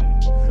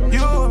always.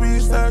 You'll be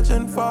searching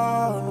searching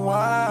far and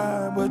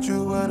wide, but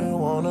you wouldn't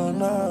want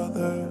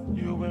another.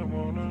 You wouldn't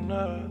want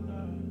another.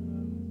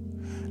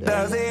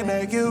 Does he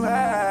make you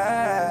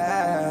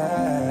happy?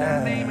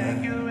 Does he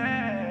make you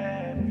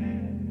happy?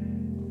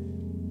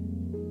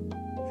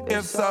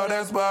 If so,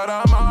 that's what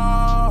I'm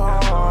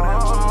on.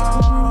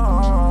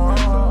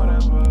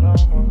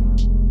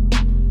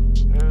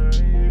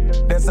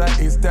 That's a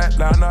East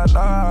Atlanta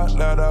love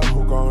letter.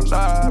 Who gon'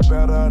 lie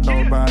better?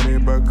 Nobody,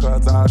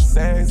 because I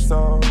say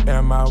so.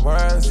 And my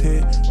words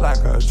hit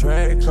like a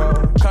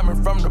Draco.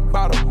 Coming from the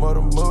bottom of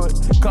the mud,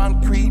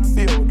 concrete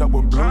filled up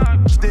with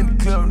blood. Extended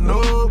clip,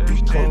 no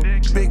pico.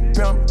 Big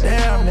pimp,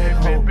 damn that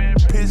hoe.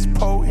 Pitch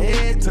pole,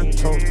 head to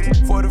toe.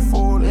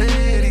 44,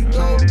 let it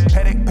go.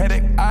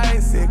 Paddock,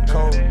 icy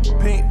cold.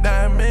 Pink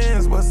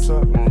diamonds, what's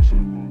up?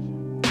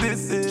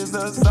 This is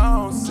a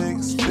Zone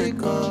 6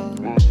 pickup.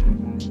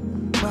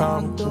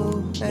 Come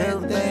through,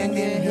 everything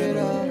get hit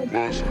up.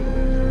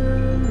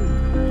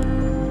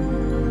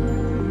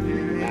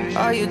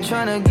 Are you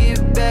tryna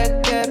get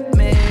back at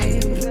me?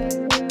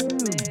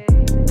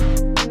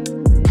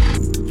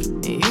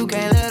 You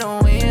can't let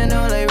them win,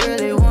 all they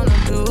really wanna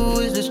do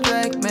is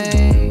distract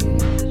me.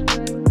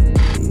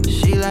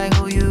 She like,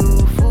 who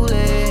you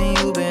fooling?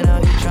 You been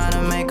out here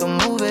tryna make a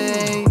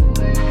movie.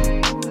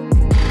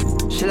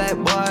 She like,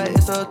 boy,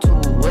 it's a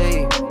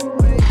two-way.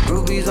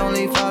 Groupies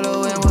only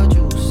following what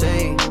you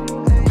say.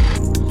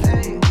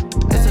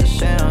 It's a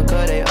shame,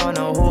 cause they all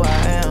know who I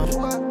am.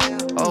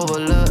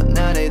 Overlooked,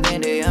 now they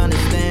think they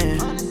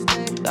understand.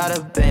 Lot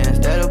of bands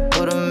that'll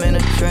put them in a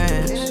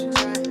trance.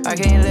 I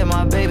can't let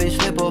my baby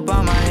slip up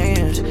on my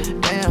hands.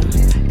 Damn,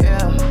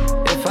 yeah,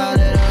 if I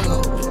let her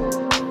go,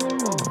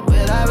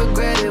 will I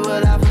regret it,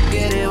 will I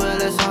forget it?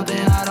 Well, it's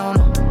something I don't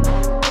know.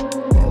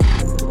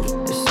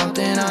 It's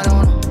something I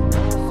don't know.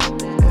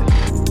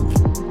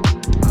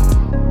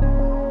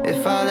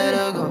 If I let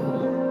her go,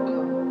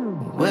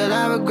 will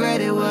I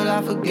regret it, will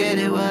I forget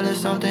it? Well, it's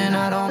something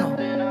I don't know.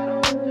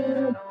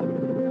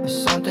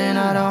 It's something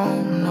I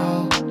don't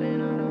know.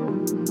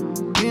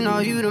 You know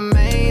you the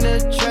main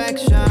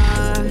attraction.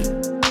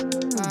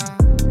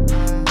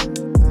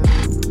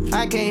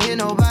 I can't hear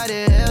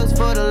nobody else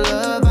for the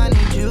love. I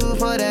need you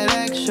for that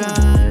action.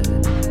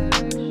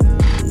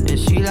 And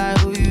she like,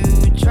 who you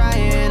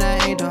trying? I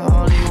ain't the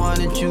only one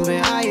that you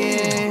been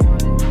eyeing.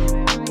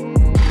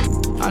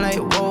 I'm like,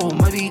 whoa,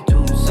 might be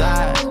two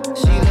sides.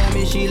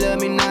 She let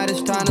me, now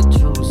it's time to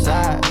choose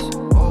sides.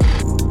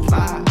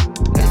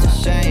 It's a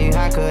shame,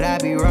 how could I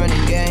be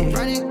running game?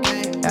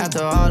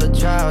 After all the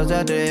trials,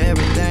 after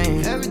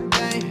everything.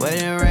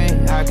 Wedding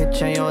ring, I could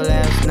change your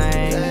last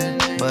name.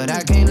 But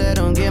I can't let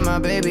them get my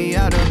baby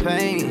out of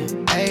pain.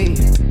 Hey,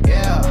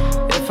 yeah,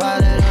 if I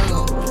let her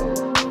go,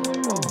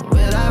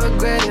 will I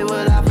regret it,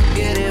 will I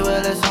forget it?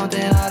 Well, it's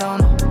something I don't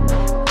know.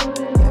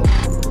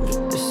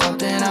 It's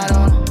something I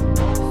don't know.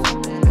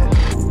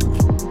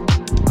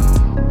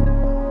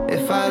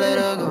 If I let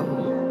her go,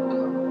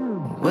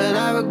 will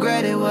I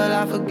regret it, will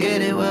I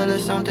forget it? Well,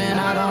 it's something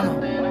I don't know.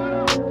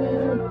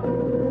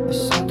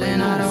 It's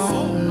something I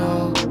don't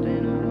know.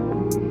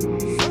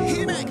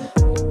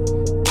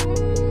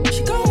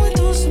 She going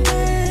through some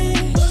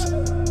things.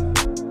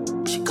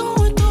 She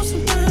going through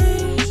some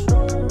things.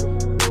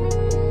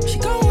 She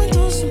going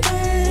through some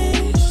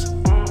things.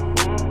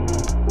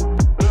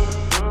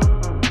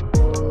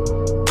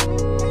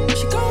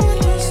 She going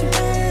through some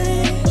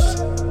things.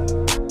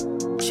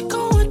 She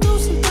going through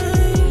some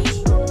things.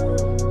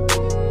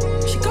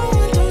 She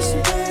going through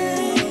some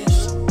things.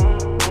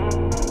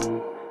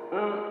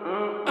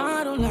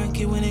 I don't like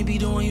it when they be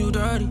doing you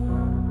dirty.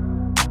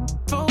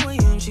 4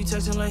 a.m. she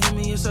texting like him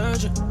and your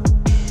surgeon.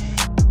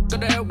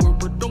 Got that work,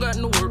 but don't got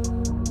no work.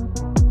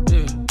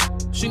 Yeah,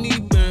 she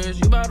need bands,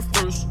 you about the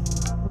first.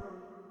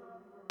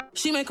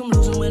 She make them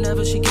lose them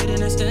whenever she get in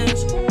that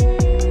stance.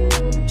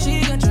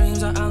 She got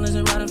dreams of islands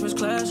and riding first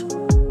class.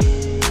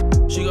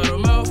 She got a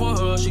mouth on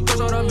her, she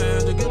calls out her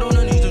man to get on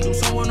her knees and do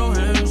something with no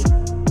hands.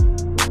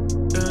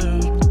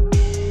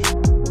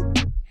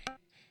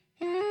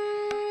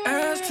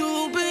 Ass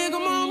too big,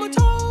 I'm on my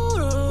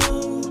total.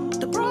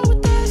 The bra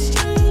with that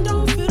chain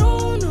don't fit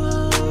on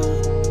her.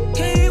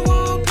 Can't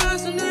walk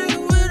past a nigga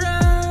with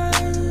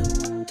ass.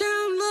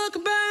 Damn,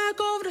 looking back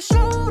over the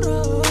shoulder.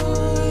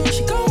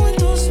 She going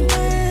through some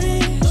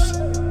things.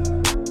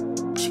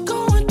 She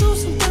going through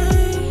some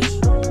things.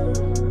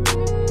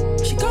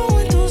 She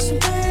going through some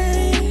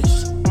things.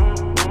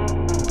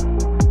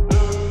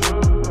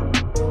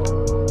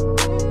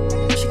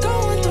 She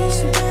going through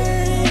some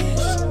things.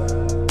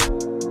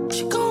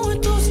 She going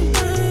through some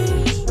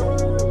things.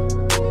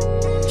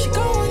 She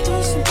going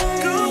through some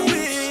things.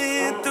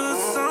 Going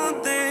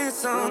through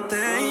some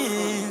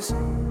things.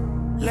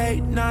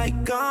 Late night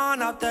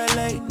gone off that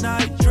late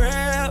night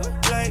drip.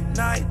 Late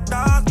night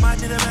thoughts might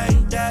need to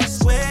make that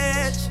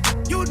switch.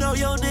 You know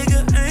your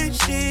nigga ain't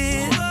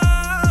shit.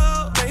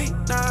 Whoa.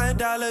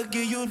 $8-9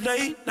 give you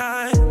late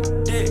night.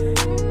 Yeah.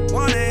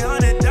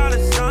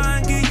 $1-800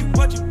 sign give you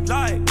what you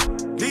like.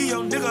 Leave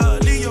your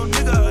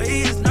nigga,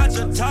 he is not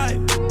your type.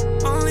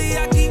 Only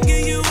I can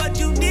give you what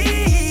you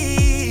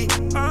need.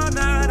 All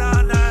night I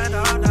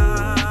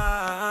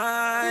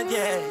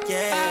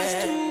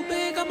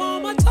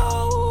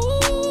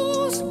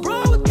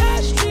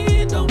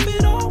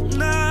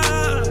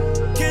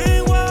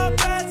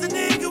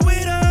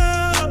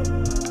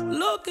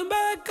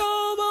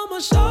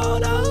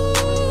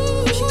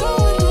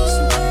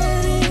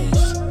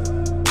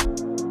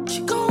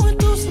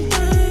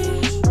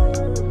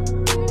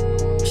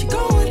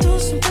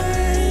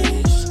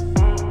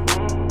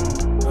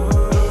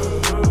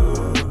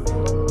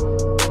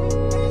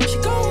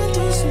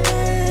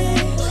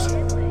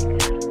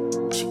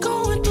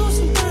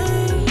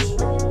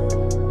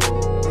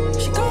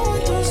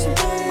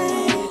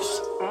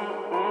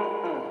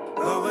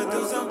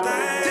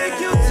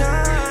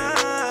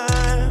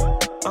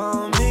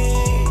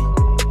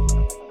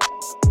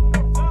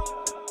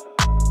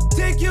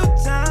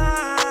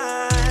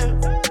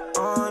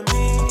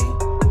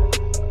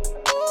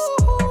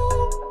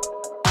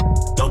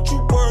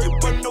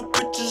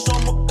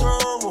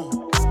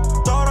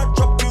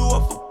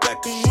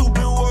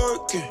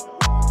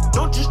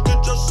Don't just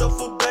get yourself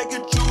a bag,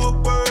 get you a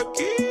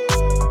Birkin.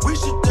 We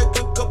should take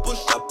a couple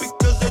shots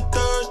because they're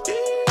thirsty.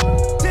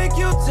 Take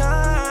your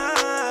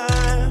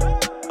time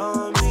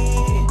on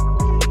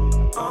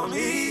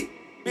me,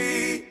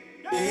 me.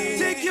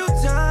 Take your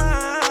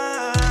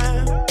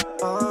time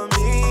on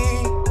me.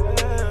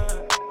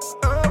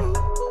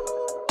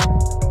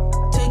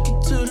 Take it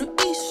to the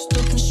east,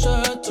 up and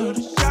shot to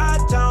the shot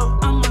down.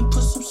 I might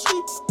put some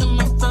sweet in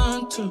my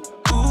fun too.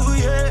 Ooh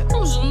yeah,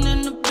 cruising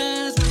in the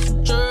Benz with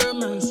some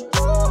Germans.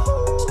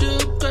 Still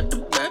got the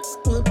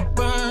backwood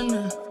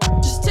burning.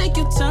 Just take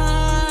your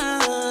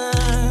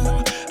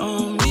time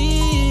on me.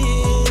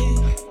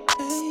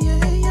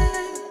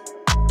 Yeah.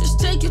 Just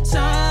take your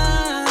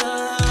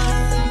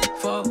time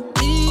for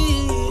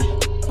me.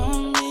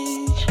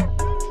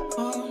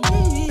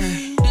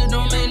 It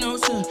don't make no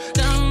sense.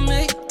 Don't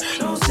make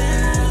no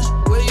sense.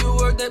 Where you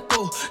work that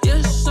pole?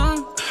 Yes,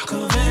 I'm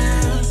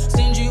convinced.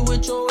 Stingy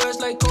with your ass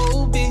like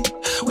Kobe.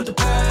 With the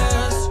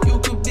past, you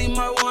could be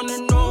my one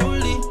and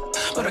only,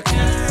 but I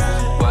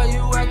can't. Why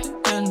you acting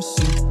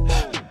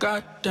innocent?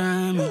 God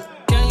damn it.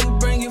 Can you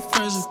bring your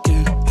friends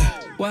again?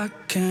 Why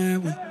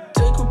can't we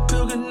take a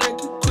pill, get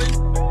naked quick?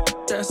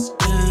 That's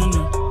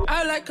dinner.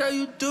 I like how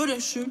you do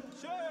that shit.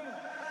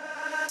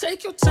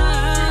 Take your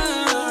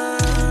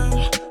time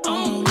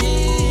on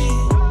me.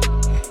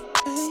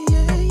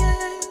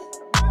 Yeah.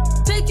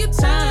 Take your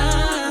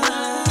time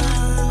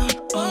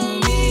on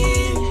me.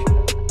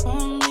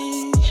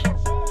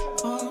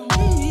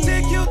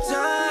 take your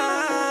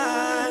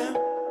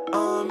time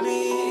on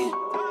me,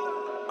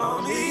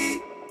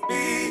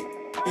 me.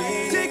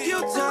 Take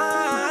your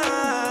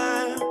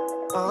time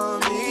on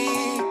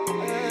me.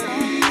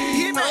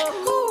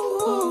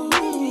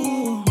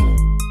 Ooh.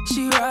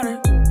 She ride it.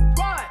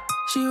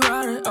 She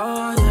ride it,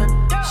 oh yeah.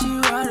 She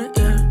ride it,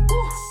 yeah.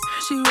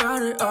 She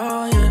ride it,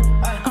 oh yeah.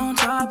 On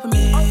top of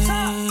me.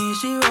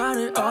 She ride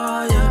it,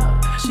 oh yeah.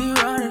 She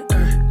ride it,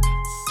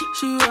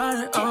 she ride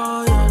it,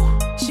 oh yeah.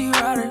 She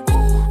ride it.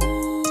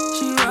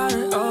 She ride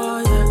it, oh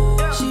yeah.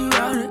 She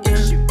ride it,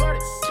 yeah.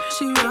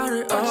 She ride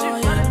it, oh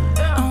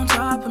yeah. On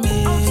top of me.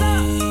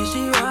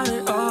 She ride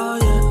it, oh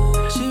yeah.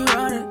 She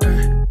ride it,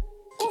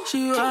 she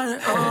ride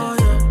it, oh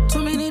yeah.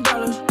 Too many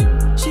dollars.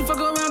 She fuck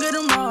around, get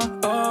them all,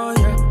 oh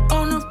yeah.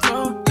 On the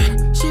floor,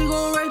 she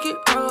gon' rake it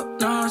up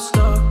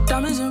non-stop.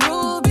 Diamonds and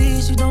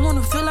rubies, she don't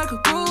wanna feel like a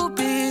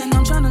groupie. And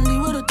I'm tryna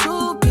leave with a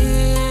two-piece,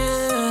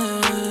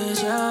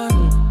 yeah.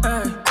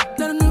 Hey,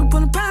 let a nigga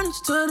put the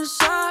panties to the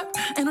side.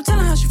 Ain't no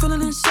telling how she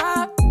feeling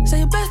inside. Say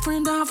your best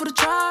friend down for the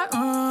try,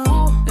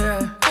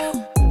 yeah.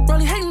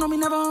 Rolly hating on me,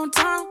 never on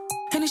time.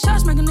 Any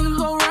shots make a nigga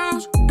go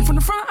rounds. And from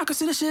the front, I can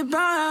see the shit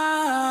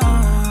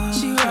bounce.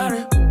 She ride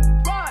it.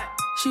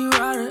 She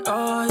ride it,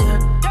 oh yeah.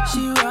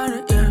 She ride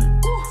it, yeah.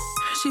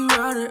 She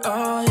ride it,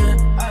 oh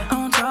yeah.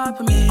 On top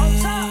of me.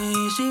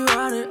 She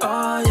ride it,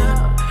 oh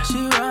yeah.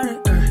 She ride it,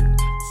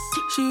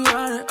 she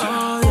ride it,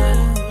 oh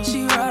yeah.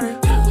 She ride it.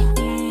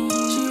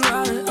 She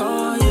ride it,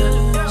 oh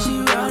yeah. She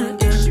ride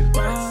it,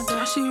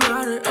 yeah. She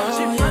ride it, oh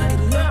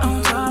yeah.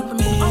 On top of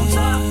me.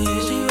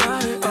 She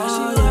ride it, oh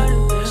yeah.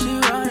 She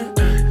ride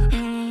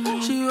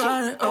it, she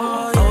ride it,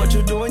 oh yeah. I want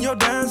you doing your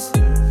dance.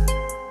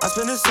 I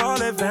spend this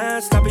all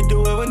advanced. I be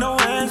doing with no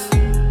hands.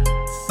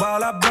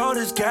 While I blow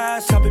this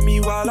gas, helping me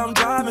while I'm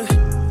driving.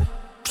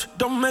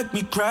 Don't make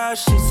me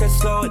crash. She said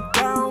slow it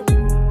down.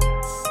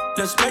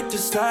 Let's make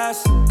this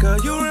last. Girl,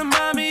 you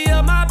remind me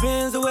of my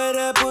Benz. The way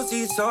that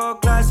pussy's so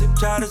classic.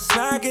 Try to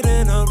smack it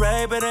in a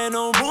Ray, but ain't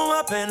no room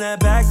up in that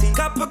backseat.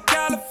 Cup of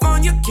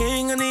California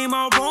King. I need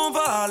more room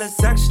for all this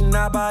action.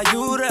 I buy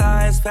you the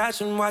highest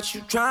fashion. Watch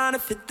you trying to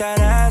fit that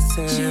ass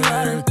in. She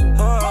ride it, she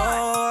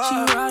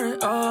ride it,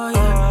 oh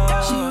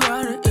yeah. She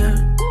ride it, yeah.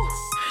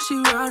 She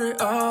ride it,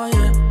 oh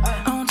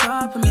yeah. On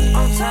top of me. She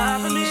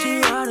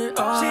ride it,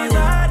 oh yeah. She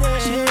ride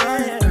it, she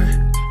ride it,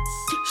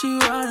 oh yeah. She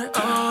ride it,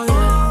 oh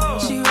yeah.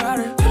 She ride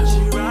it, yeah.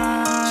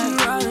 She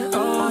ride it, oh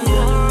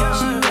yeah. On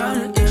top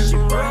of me.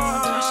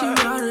 She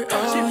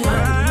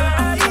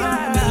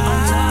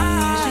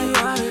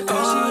ride it,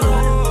 oh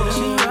yeah.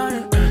 She ride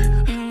it,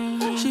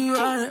 she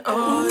ride it, oh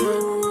yeah.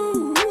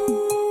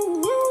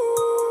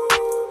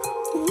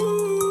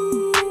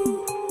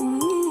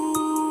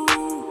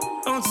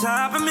 On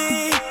top of me.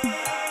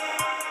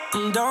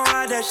 Don't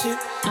hide that shit.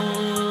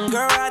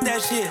 Girl, ride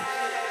that shit.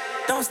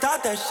 Don't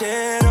stop that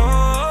shit. Oh,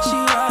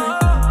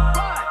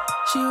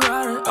 she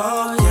ride it,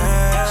 oh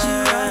yeah. She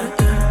ride it,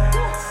 yeah.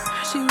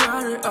 She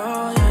ride it,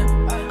 oh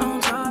yeah. On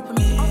top of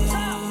me.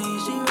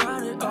 She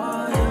ride it,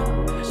 oh yeah.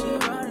 She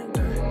ride it.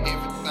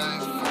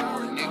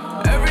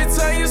 Every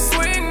time you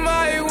swing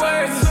my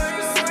way,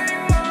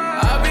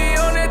 I be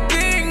on that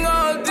thing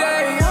all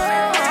day.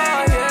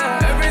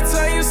 Every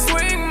time you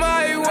swing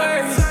my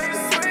way,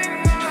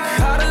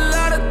 got a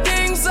lot of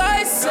things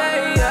I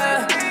say.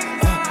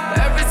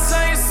 Every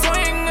time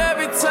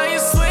you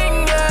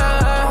swing,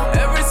 yeah.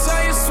 Every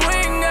time you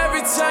swing,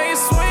 every time you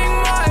swing.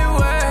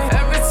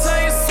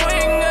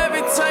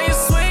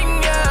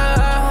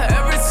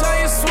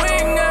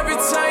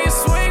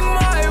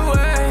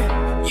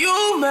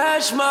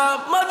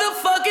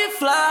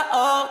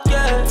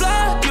 yeah.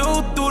 Fly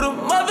you through the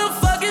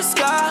motherfucking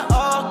sky,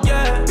 oh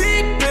yeah.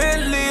 Big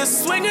Bentley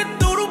is swinging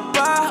through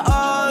Dubai,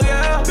 oh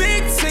yeah.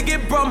 Big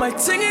ticket, brought my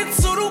ticket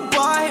to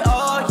Dubai,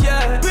 oh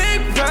yeah.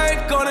 Big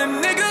bank on a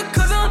nigga,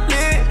 cause I'm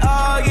lit,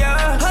 oh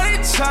yeah.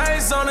 100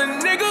 chains on a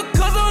nigga,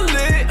 cause I'm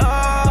lit,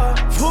 oh.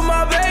 Put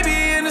my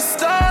baby in the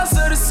stars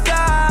of the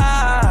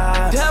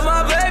sky. Tell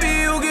my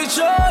baby you get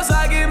yours,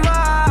 I get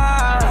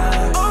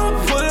mine.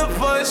 I'ma pull up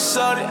for a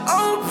shorty,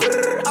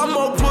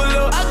 I'ma pull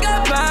up. I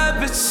got bad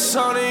bitches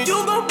on it,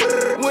 you gon'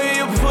 when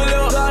you pull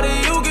up. Shorty,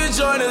 you can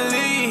join the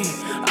league,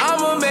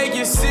 I'ma make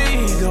you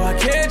see. No, I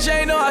can't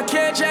change, no, I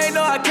can't change,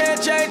 no, I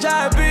can't change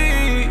how I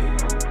be.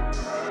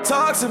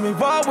 Talk to me,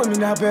 walk with me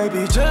now,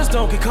 baby. Just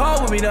don't get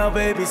caught with me now,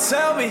 baby.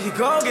 Tell me you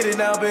gon' get it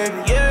now, baby.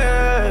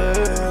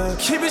 Yeah.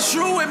 Keep it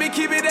true with me,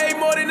 keep it 8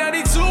 more than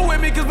 92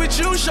 with me. Cause with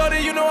you, shorty,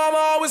 you know I'ma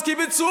always keep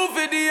it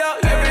 250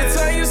 out. Every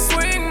time you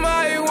swing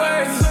my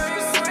way,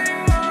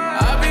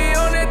 I be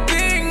on that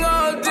thing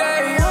all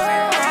day.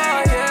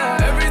 Oh,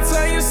 yeah. Every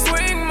time you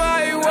swing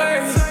my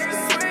way,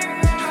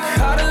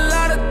 got a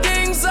lot of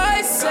things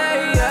I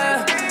say,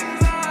 yeah.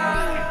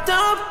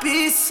 Don't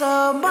be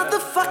so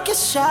motherfucking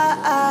shy.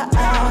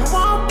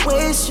 Won't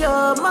waste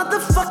your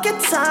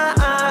motherfucking time.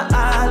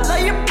 I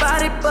love your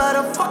body, but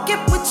I'm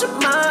fucking with your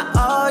mind.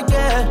 Oh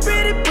yeah,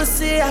 pretty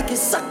pussy, I can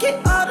suck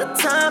it all the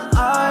time.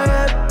 Oh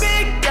yeah,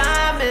 big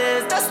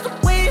diamonds, that's the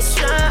way you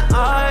shine.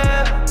 Oh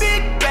yeah,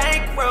 big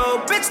bankroll,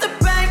 bitch the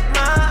bank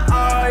mine.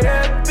 Oh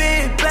yeah,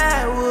 big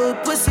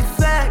backwood, pussy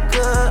fat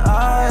good.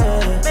 Oh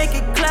yeah, make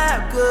it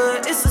clap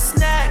good, it's a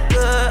snack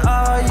good.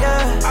 Oh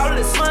yeah, all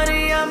this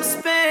money I'ma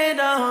spend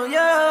on you.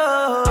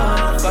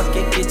 Fuck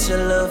it, get your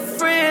little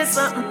friend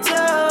something too.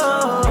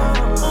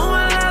 Oh,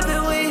 I love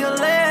it when your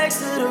legs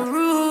to the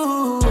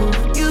roof.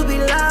 You be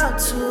loud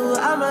too,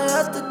 I might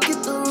have to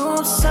get the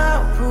room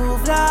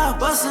soundproof. Loud,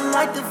 bustin'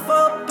 like the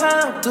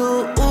 4-pound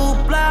dude. Ooh,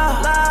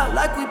 blah, loud,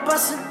 like we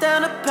bustin'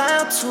 down a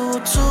pound too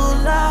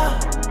loud.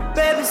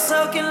 Baby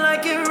soaking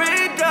like it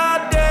rained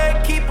all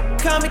day. Keep it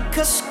coming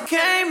cause she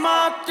came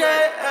all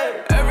day.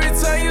 Ay. Every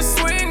time you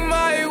swing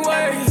my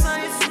way,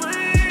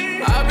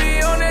 I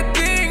be on that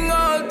thing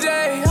all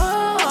day.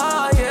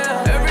 Oh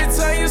yeah. Every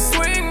time you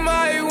swing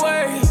my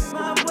way,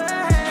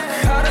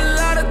 got a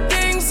lot of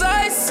things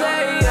I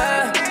say,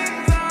 yeah.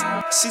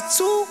 She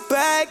too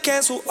bad,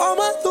 cancel all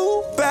my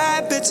new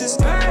bad bitches.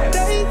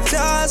 They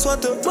just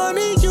want the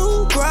money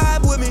you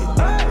grab with me.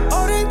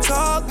 All they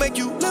talk make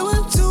you live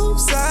what you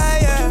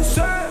say, yeah.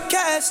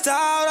 Cashed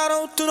out, I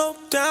don't do no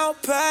down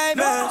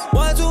payments.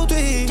 1, 2,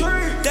 3,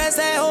 that's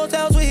that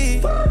hotel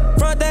suite.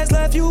 Front desk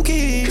left you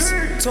keys,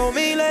 told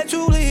me let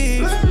you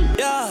leave.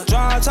 Yeah,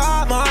 drop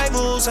top my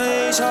moves,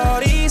 ain't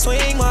shorty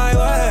swing my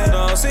way.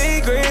 No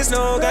secrets,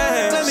 no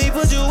games. Let me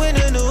put you in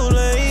a new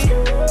lane.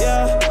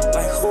 Yeah,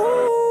 like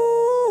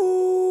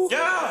ooh,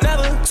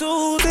 never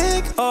too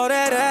thick. All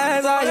that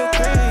ass are your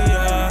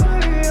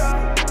cream.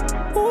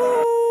 Yeah.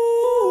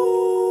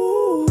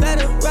 Ooh,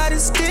 let her ride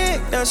his stick.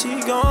 Now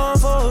she gone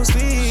full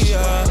speed.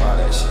 Yeah.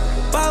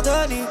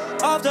 Balcony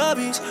off the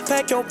beach,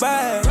 pack your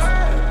bag.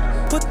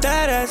 Put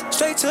that ass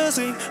straight to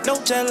sleep, no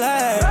jet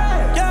lag.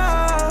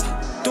 Yeah,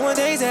 doing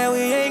things that we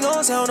ain't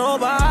gon' tell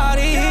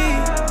nobody.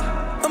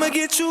 I'ma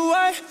get you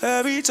right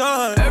every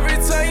time. Every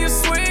time you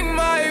swing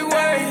my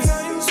way,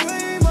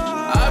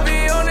 I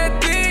be on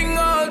that thing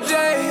all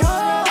day.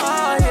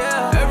 Oh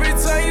yeah. Every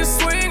time you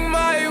swing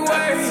my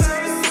way,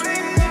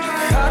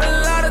 got a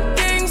lot of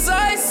things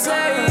I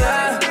say,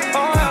 yeah.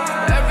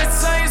 Every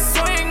time you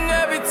swing,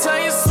 yeah.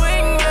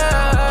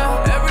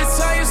 Every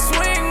time you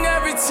swing,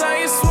 every time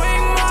you swing.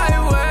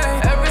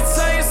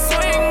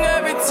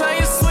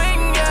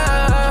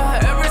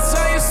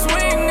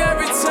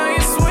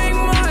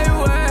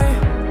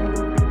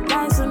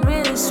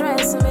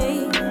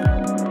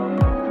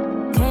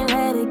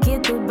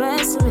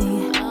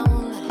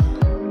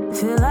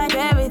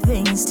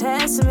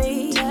 Testing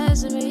me,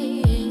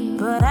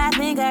 but I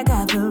think I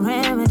got the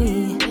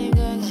remedy.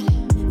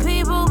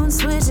 People been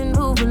switching,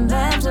 moving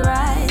left to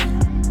right.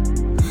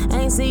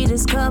 Ain't see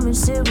this coming,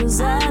 shit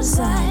was out of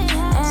sight.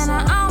 And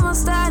I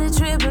almost started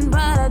tripping, but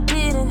I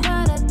didn't.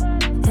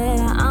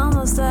 Yeah, I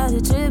almost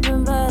started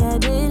tripping, but I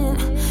didn't.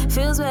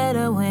 Feels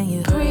better when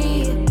you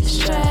breathe,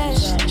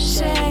 stretch,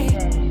 shake,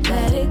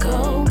 let it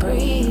go.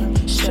 Breathe,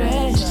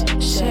 stretch,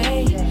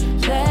 shake,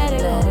 let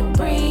it go.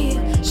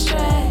 Breathe,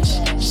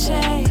 stretch,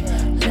 shake.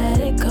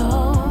 Let it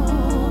go,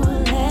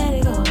 let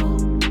it go.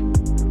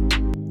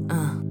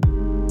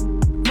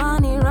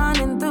 Money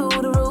running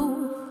through the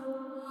roof.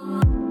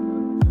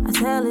 I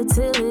tell it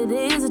till it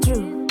is the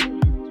truth.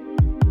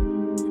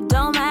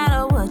 Don't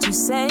matter what you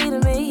say to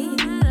me.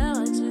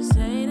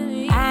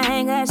 I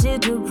ain't got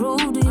shit to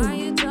prove to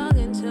you.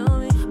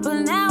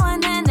 But now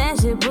and then that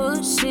shit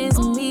pushes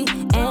me,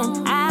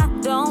 and I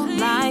don't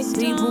like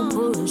people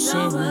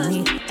pushing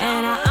me.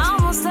 And I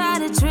almost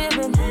started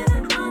tripping.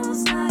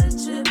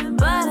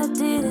 But I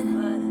didn't.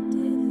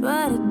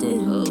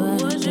 So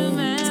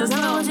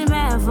tell me what you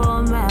mad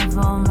for, mad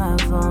for, mad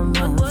for,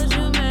 mad for.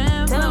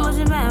 Tell me what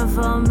you mad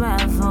for,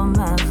 mad for,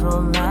 mad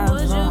for,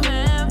 mad for.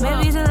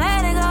 Maybe you should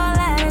let it go,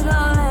 let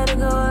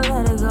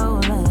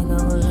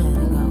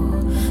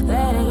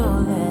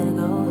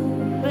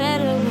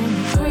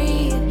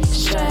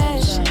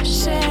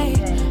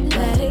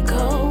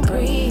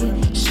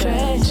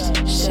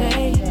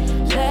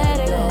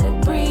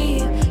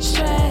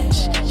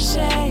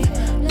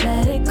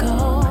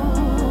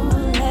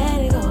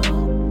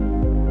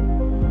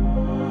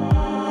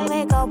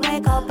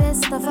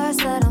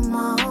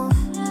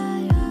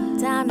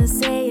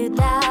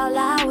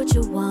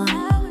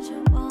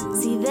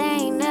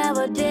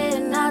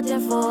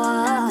nothing for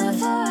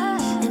us.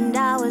 And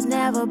I was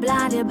never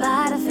blinded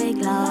by the fake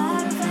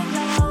love.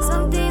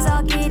 Some things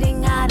are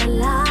getting out of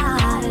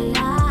line.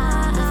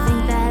 I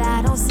think that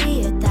I don't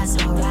see it, that's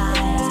alright.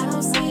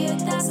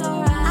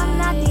 I'm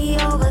not the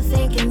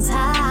overthinking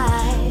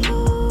type,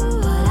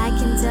 but I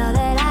can tell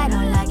that I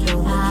don't like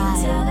your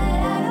vibe.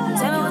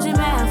 Tell me what you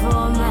mad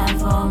for, mad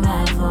for,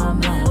 mad for,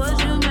 mad for.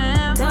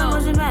 Tell me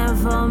what you mad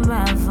for,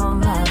 mad for,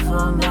 mad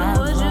for, mad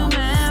for.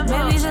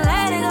 Maybe you should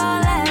let it go,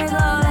 let it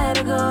go, let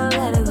it go,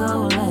 let it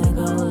go, let it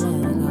go, let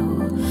it go,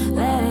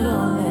 let it go,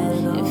 let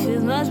it go. It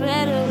feels much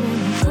better when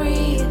you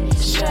breathe,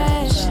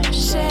 stretch,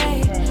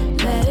 shake,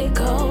 let it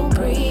go,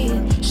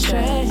 breathe,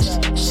 stretch,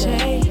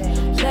 shake,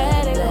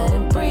 let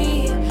it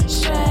breathe,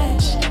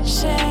 stretch,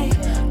 shake,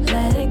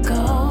 let it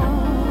go,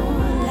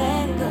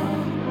 let it go.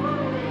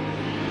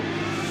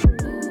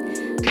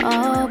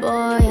 Oh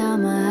boy,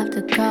 I'ma have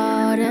to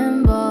call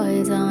them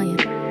boys on you.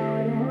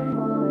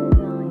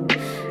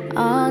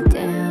 Oh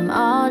damn,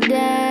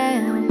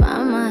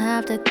 I'ma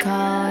have to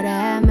call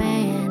that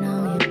man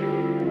on you.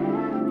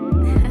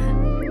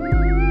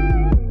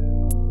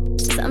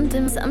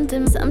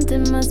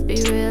 Something must be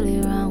really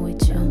wrong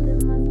with you.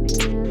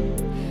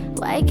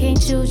 Why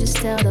can't you just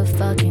tell the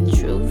fucking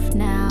truth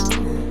now?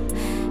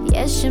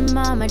 Yes, your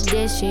mama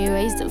did, she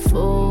raised a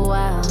fool,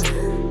 wow.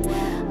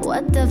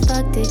 What the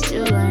fuck did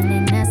you learn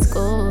in that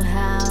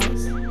schoolhouse?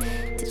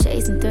 To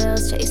chasing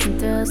thrills, taking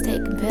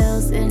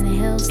pills in the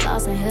hills,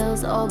 lost in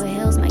hills, over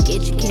hills might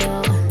get you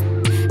killed.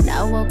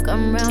 Now won't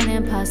come round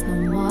and pass no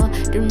more.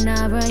 Do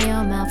not run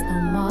your mouth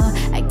no more.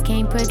 I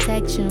can't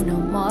protect you no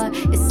more.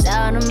 It's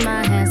out of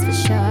my hands for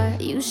sure.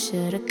 You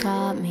should've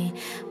called me.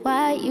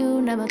 Why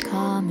you never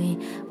call me?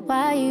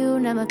 Why you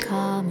never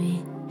call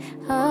me?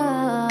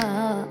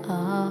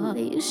 Oh,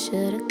 you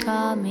should've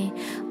called me.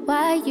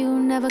 Why you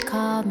never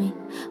call me?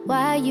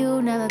 Why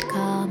you never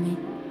call me?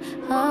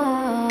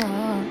 Oh,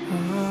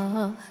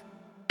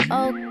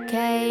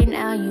 okay,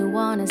 now you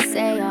wanna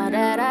say all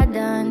that I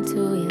done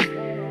to you.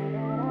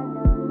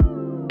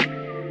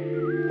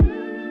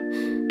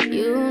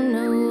 You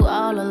knew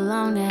all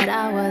along that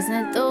I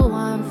wasn't the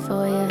one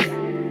for you.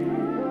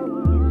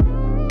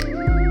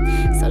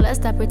 So let's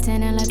stop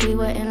pretending like we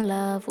were in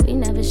love. We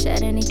never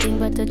shared anything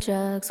but the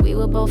drugs. We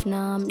were both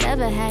numb,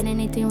 never had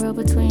anything real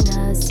between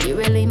us. You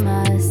really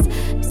must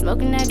be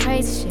smoking that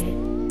crazy shit.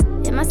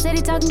 In my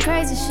city talking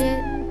crazy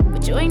shit.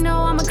 But you ain't know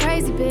I'm a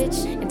crazy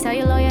bitch. And tell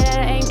your lawyer that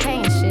I ain't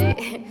paying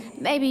shit.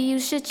 Maybe you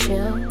should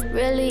chill,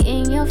 really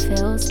in your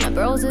feels. My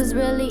bros is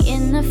really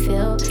in the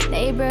field.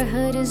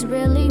 Neighborhood is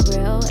really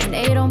real, and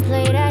they don't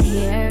play that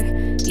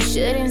here. You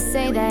shouldn't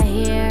say that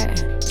here.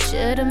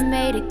 Should've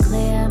made it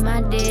clear,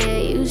 my dear.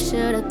 You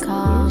should've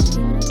called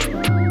me.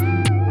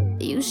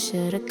 You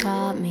should've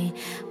called me.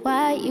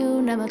 Why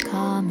you never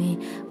call me?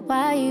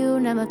 Why you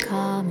never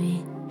call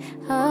me?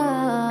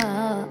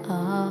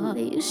 Oh,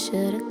 you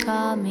should've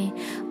called me.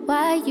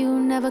 Why you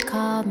never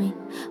call me?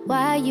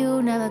 Why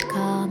you never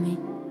call me?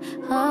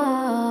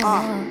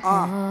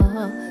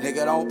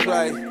 Nigga don't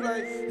play.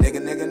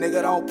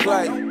 Nigga don't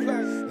play.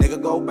 Nigga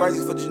go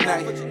crazy for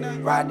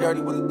Janae. Ride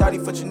dirty with a 30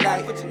 for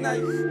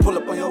Janae. Pull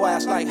up on your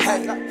ass like,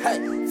 hey,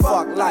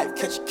 fuck life,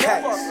 catch your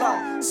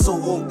case. So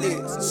who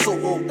this, so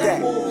who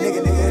that.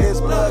 Nigga, this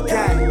blood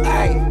gang.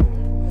 Hey.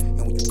 And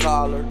when you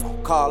call her,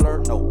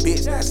 no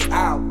bitch, that's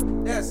out.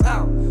 That's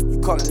out. You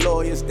callin'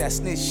 lawyers, that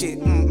snitch shit,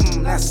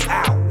 that's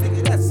out.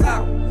 Nigga, that's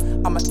out.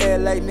 I'm a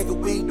LA nigga,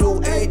 we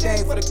do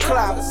anything for the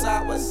clout.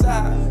 West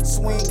side.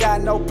 So we ain't got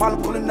no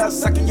problem pulling up,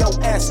 sucking your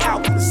ass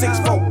out.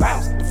 6'4"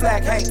 bounce, the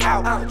flag hang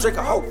out. Drink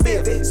a whole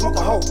fifth, smoke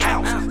a whole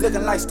ounce.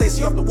 Looking like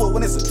Stacy off the wood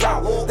when it's a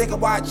drought. Think of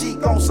YG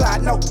gon'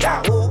 slide, no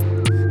doubt.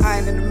 I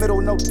ain't in the middle,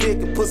 no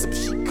dick and pussy, but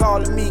she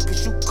calling me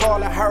cause you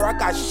calling her. I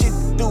got shit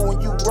to do when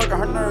you working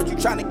her nerves. You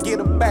tryna get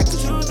her back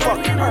cause you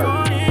fucking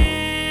her.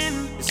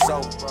 It's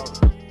so, bro.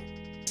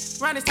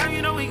 Round this time,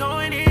 you know we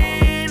going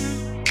in.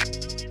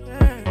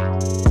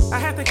 I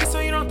have to kiss so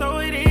you don't throw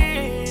it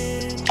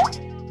in.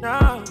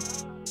 No,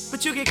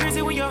 but you get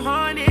crazy when you're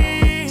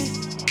horny.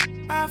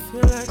 I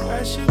feel like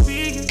I should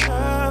be your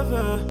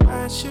lover.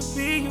 I should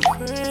be your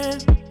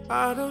friend.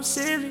 All those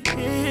silly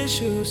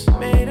issues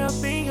made up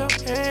in your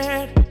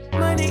head.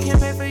 Money can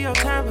pay for your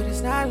time, but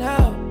it's not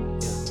love.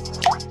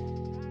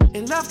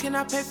 And love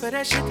cannot pay for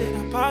that shit that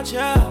I bought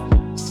you.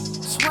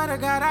 Swear to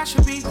God, I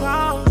should be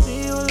gone,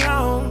 leave you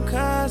alone,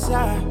 cause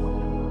I'd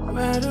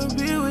rather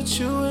be with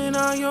you and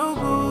all your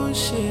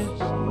bullshit.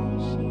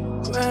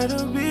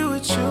 Rather be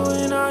with you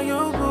and all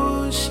your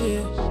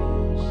bullshit.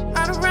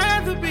 I'd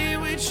rather be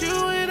with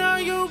you and all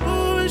your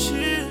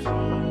bullshit.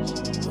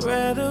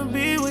 Rather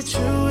be with you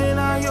and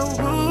all your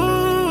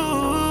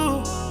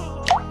bull.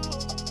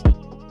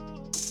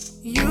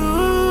 You,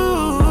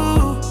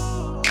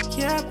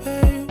 yeah,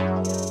 babe.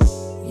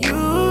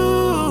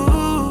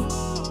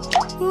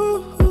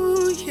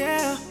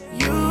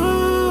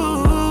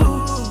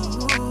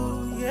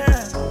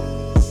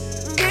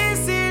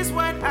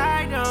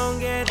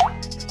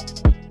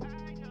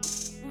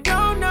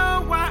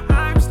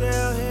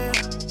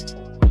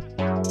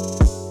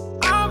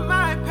 All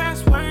my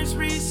passwords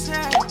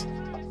reset.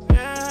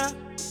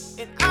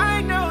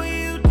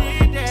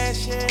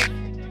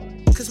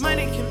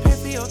 Money can pay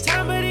for your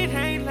time, but it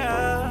ain't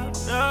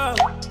love, no.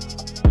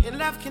 Your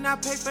love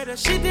cannot pay for the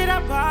shit that I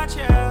bought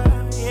you,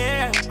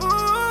 yeah.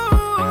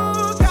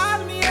 Ooh,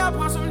 got me up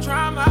on some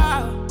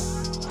drama.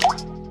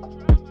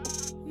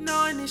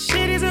 Knowing this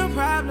shit is a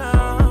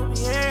problem,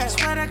 yeah.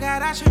 Swear to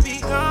God I should be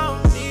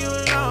gone, leave you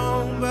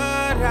alone,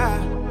 but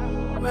I'd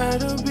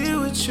rather be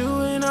with you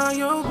and all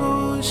your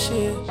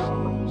bullshit.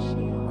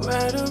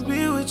 Rather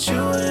be with you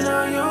and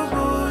all your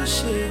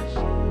bullshit.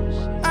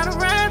 I'd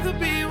rather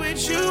be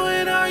with you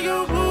and all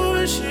your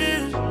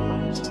bullshit.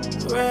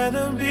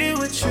 Rather be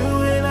with you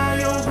and all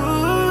your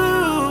bullshit.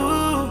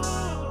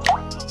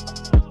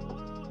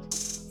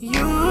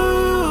 You,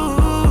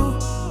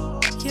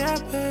 yeah,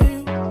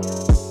 babe.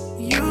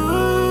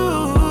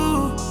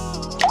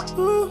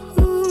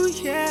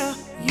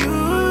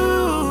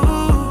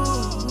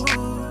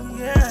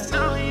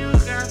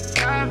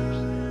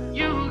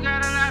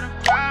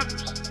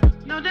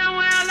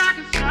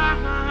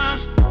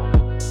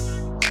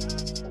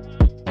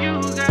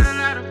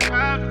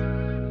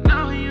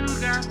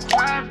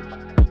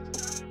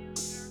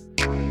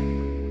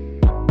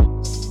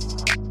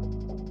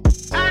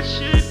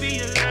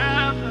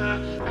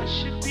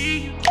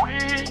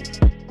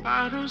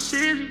 All those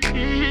silly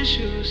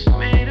issues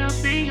made up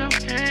in your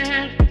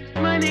head.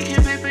 Money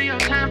can pay for your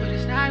time, but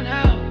it's not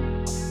love.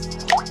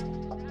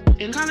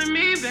 And calling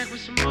me back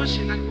with some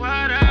bullshit like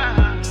what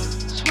up?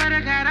 Swear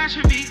to God I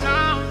should be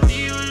gone,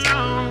 leave you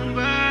alone,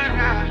 but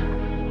I'd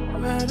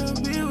rather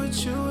be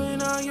with you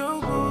and all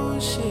your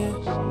bullshit.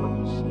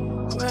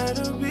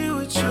 Rather be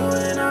with you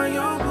and all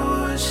your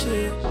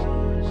bullshit.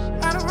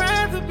 I'd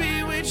rather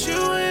be with you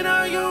and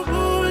all your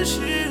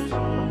bullshit.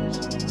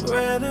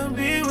 Rather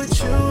be with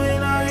you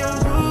and all your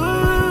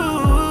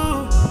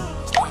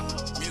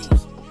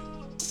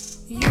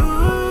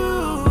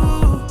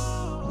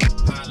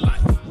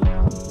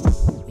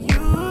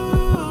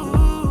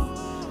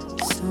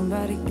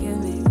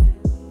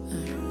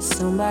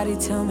Somebody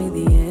tell me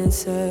the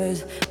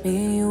answers.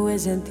 Me and you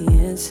isn't the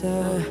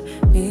answer.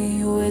 Me and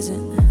you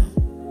isn't.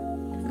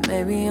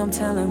 Maybe I'm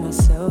telling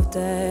myself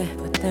that,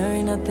 but there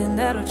ain't nothing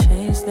that'll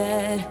change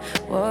that.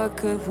 What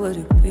good would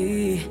it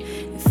be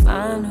if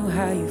I knew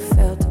how you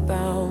felt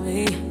about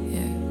me?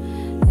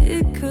 Yeah.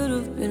 It could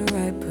have been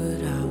right,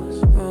 but I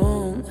was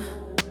wrong.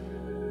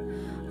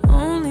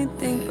 Only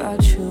think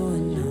about you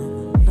and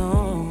I'm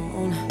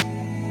alone.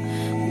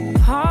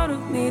 Part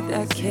of me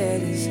that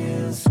cared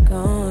is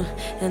gone,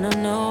 and I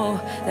know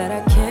that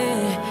I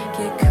can't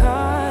get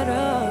caught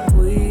up.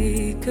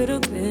 We could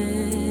have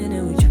been,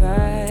 and we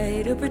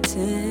try to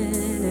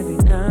pretend every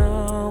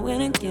now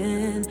and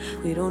again.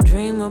 We don't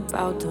dream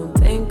about, don't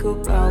think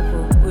about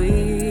what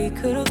we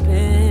could have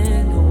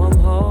been. No, I'm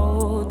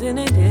holding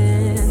it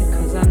in,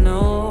 cause I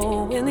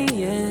know in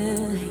the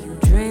end, you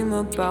dream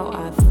about,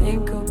 I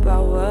think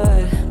about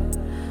what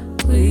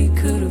we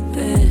could have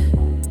been.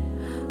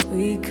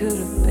 We could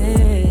have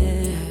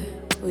been,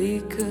 we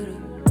could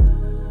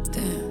have,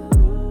 damn,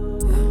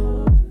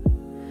 yeah.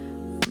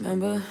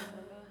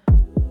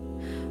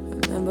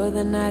 Remember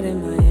the night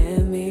in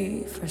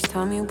Miami. First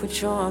time you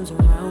put your arms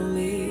around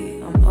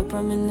me. I'm up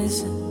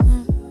reminiscing,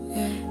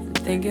 yeah. And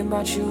thinking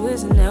about you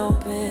isn't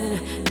helping.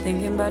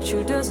 Thinking about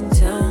you doesn't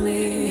tell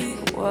me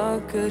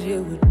what good it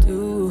would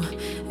do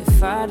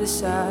if I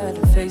decide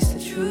to face the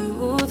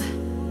truth.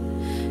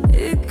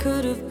 It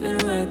could have been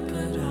right,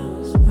 but I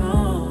was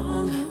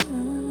wrong.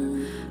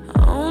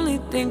 Only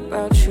think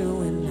about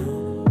you and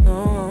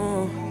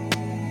no.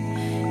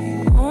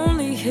 You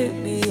only hit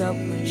me up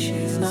when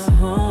she's not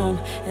home,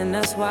 and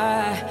that's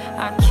why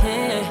I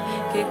can't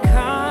get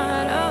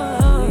caught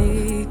up.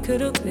 We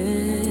could have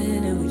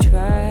been, and we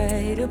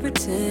try to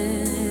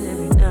pretend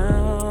every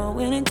now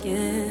and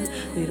again.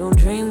 We don't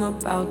dream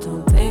about,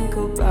 don't think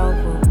about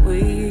what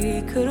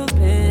we could have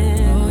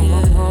been. Oh, yeah.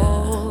 I'm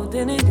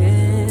holding it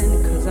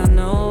in, cause I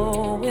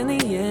know in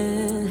the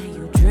end,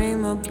 you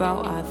dream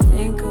about, I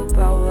think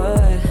about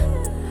what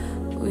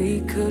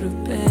we could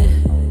have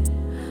been.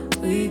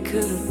 We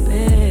could have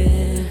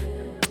been.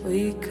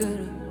 We could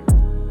have.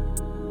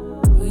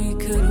 We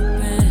could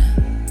have been.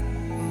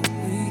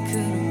 We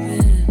could have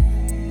been.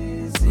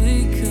 We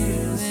could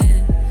have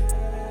been.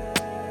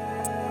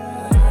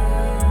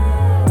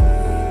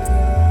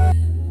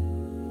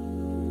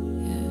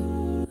 Yeah.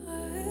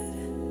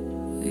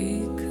 We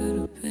could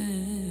have been.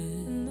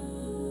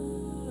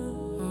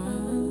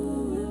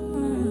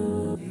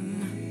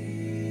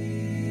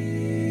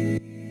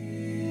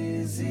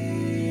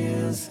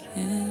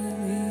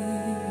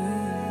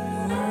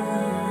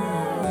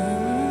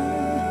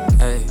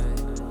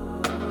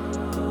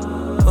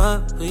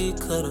 We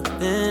could have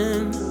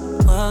been,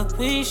 what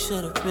we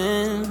should have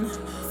been.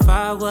 If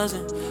I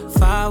wasn't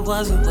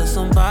with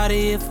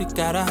somebody, if we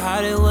gotta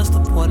hide it, what's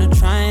the point of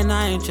trying?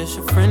 I ain't just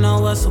your friend,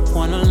 no, what's the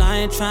point of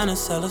lying? Trying to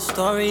sell a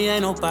story,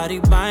 ain't nobody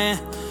buying.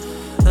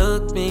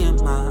 Look me in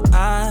my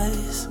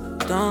eyes,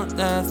 don't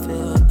that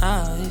feel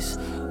nice?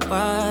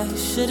 Why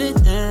should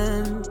it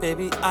end?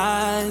 Baby,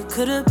 I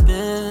could have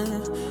been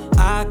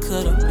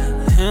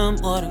him. him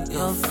or to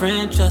your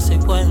friend. Just say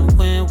what and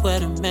when, where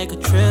to make a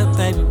trip,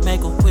 baby,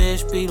 make a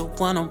wish. Be the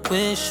one I'm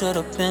with.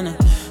 Should've been a,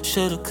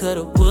 shoulda,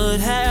 coulda, would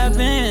have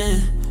been.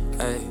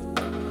 Hey.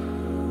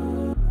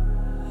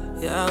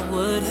 Yeah, I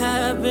would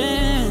have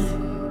been.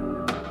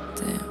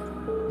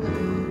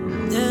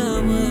 Damn. Yeah,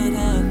 I would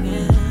have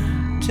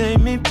been. Take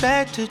me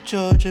back to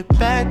Georgia,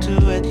 back to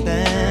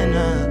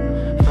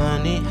Atlanta.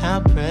 Funny how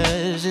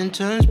present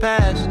turns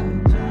past.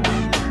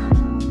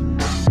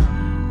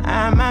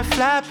 I might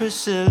fly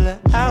Priscilla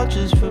out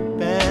just for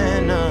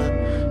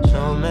Banner.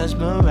 So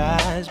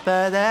mesmerized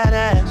by that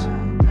ass.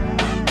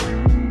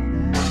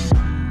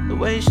 The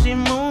way she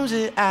moves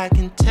it, I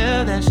can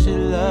tell that she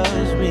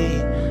loves me.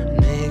 A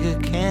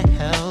nigga can't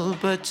help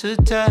but to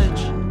touch.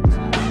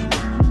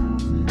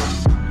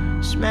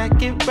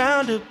 Smack it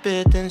round a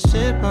bit, then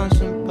sip on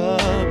some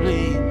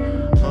bubbly.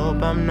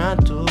 Hope I'm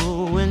not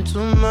doing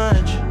too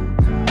much.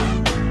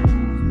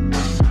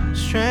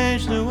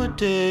 Strange new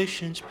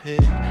addictions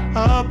pick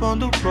up on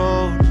the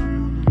road.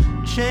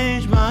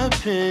 Change my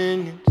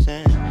opinions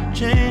and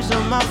change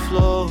all my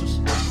flows.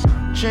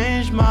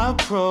 Change my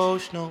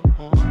approach, no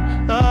more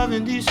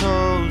loving these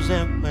hoes.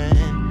 And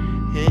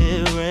when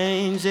it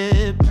rains,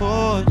 it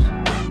pours.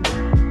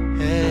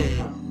 Hey,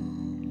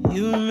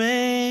 you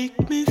make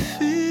me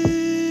feel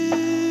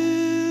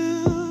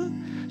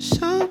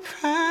so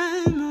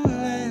primal,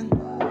 and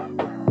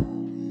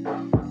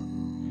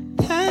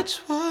that's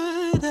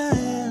what I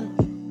am.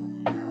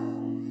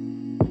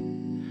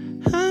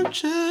 I'm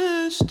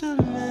just a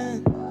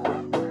man.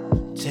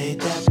 Take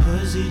that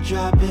pussy,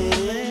 drop it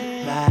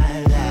in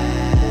my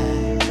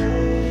lap.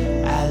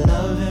 I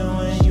love it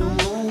when you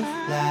move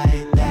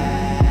like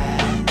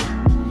that.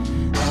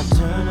 Now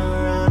turn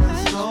around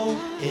and throw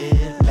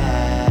it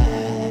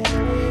back.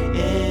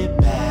 It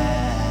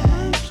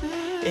back.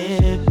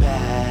 It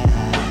back.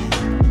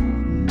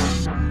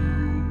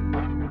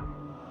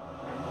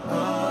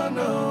 No,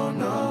 no,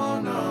 no,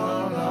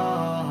 no,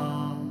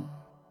 no.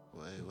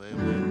 Wait.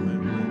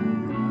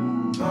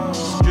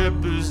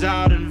 Strippers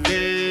out in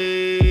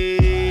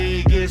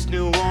Vegas,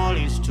 New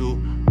Orleans too.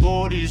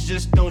 Bodies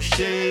just don't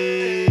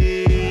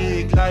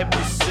shake like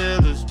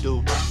Priscilla's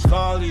do.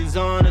 Follies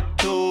on the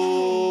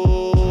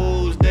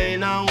toes, they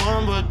not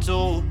one but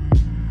two.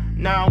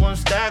 Now one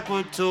stack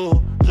with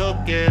two.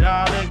 Look at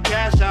all the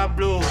cash I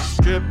blew.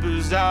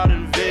 Strippers out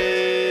in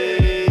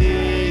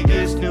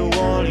Vegas, New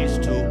Orleans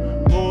too.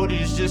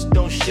 Bodies just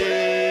don't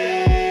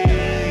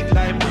shake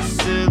like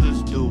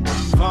Priscilla's do.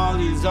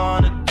 Follies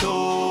on the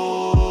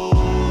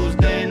toes,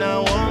 they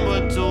not one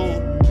but two.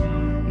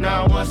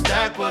 Now one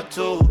stack with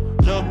two.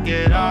 Look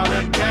at all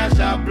the cash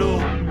I blew.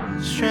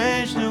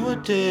 Strange new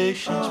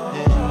addictions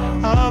pick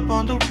up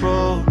on the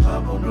road.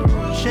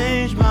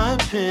 Change my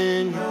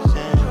opinions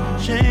and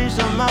change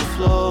all my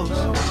flows.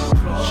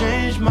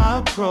 Change my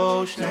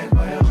approach,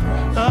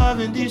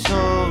 loving these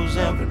hoes.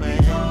 And when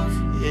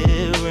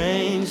it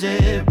rains,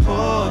 it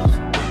pours.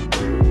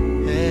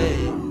 Hey,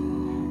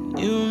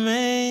 you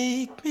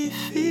make me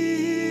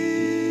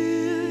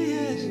feel,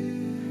 yes,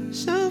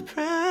 so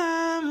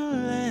primal,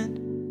 and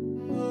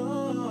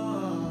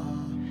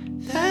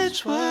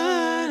that's what I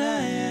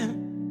am.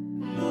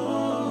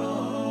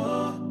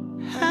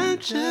 I'm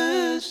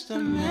just a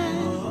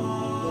man.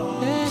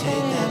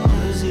 Take that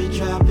pussy,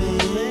 drop it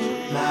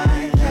in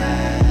my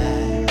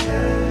lap.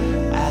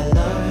 I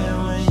love it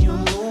when you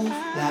move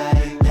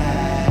like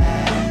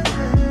that.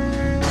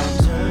 Now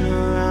turn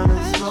around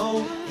and throw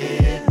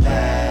it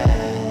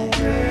back.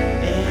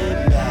 It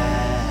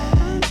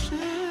back.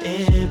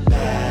 It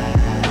back.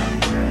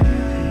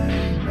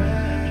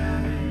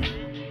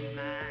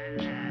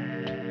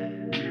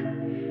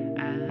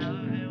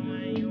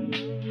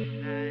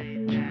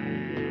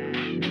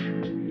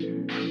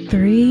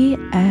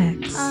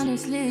 3X.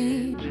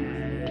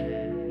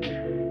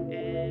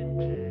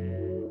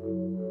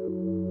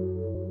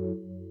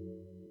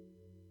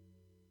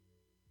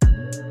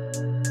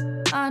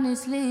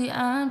 Honestly,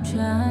 I'm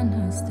trying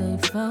to stay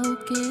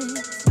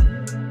focused.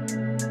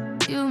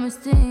 You must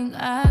think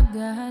I've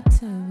got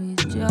to be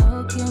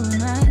joking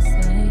when I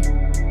say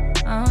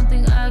I don't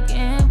think I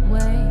can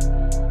wait.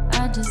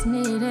 I just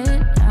need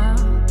it now.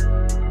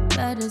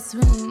 Let it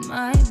swing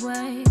my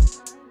way.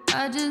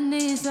 I just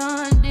need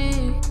some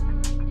dick.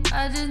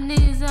 I just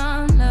need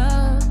some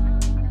love.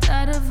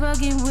 Tired of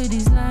fucking with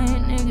these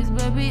lying niggas,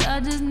 baby. I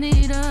just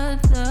need a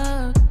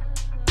thug.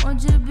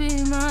 Won't you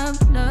be my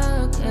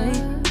plug,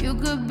 ayy? You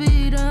could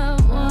be the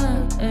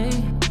one,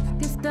 ayy.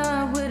 Get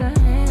started with a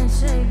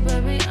handshake,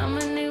 baby. I'ma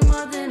need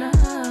more than a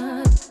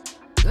hug.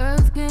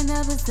 Girls can't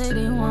never say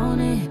they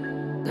want it.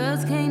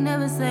 Girls can't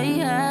never say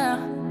yeah.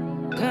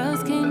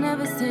 Girls can't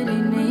never say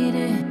they need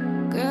it.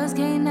 Girls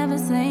can't never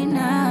say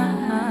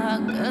nah.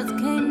 Girls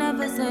can't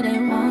never say they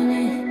want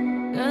it.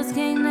 Girls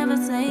can't never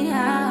say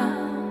how.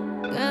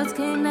 Girls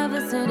can't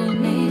never say they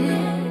need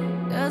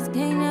it. Girls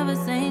can't never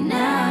say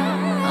nah.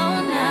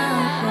 Oh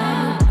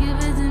nah, baby. Give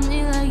it to me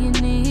like you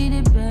need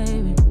it,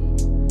 baby.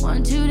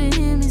 Want you to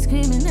hear me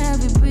screaming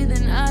every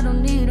breathing. I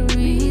don't need a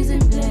reason,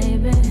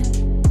 baby.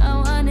 I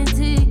want it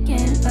till you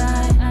can't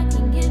fight. I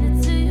can give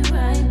it to you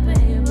right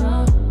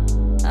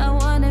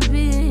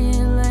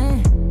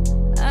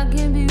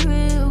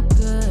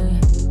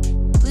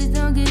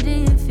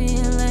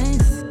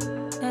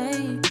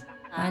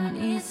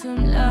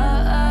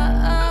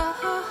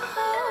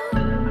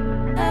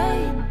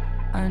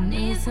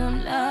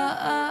some love.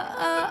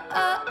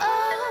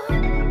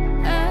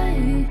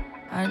 Ay,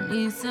 I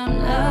need some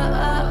love.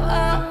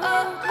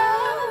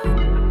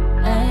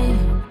 Ay,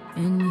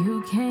 and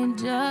you can't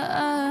judge.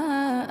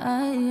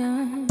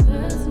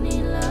 Girls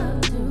need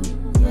love too.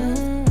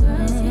 Yeah.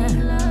 Girls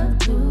need love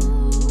too.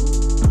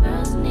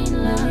 Girls need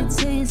love. Let me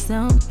tell you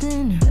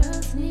something.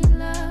 Girls need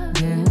love.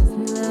 Girls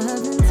need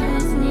love and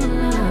girls need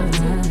love.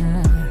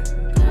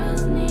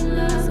 Girls need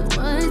love. So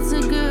what's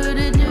a girl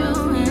to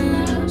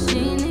do?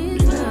 She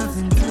needs love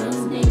and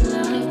girls need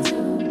love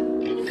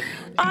too.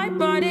 I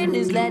brought in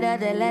this letter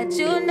to let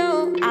you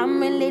know I'm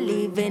really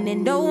leaving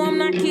and no, I'm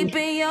not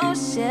keeping your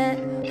shit.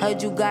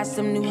 Heard you got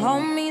some new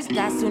homies,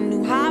 got some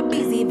new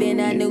hobbies, even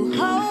a new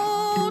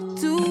hoe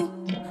too.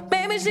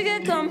 Maybe she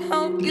can come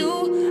help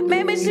you,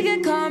 maybe she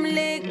can come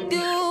lick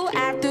you.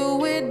 After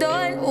we're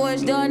done,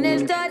 what's done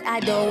is done. I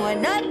don't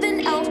want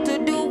nothing else to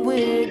do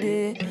with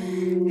it.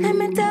 Let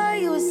me tell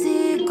you a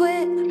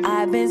secret.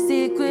 I've been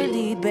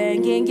secretly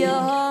banging your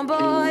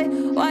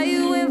homeboy while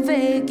you in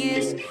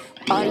Vegas.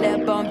 All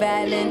up on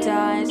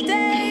Valentine's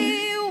Day.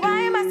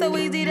 Why am I so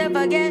easy to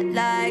forget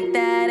like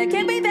that? It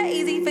can't be that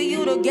easy for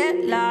you to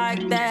get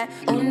like that.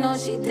 Oh no,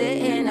 she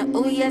didn't.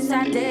 Oh yes,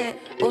 I did.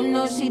 Oh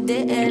no, she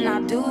didn't.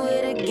 I'll do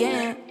it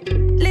again.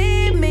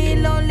 Leave me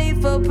lonely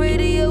for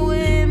prettier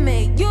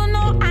women. You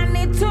know I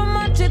need too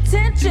much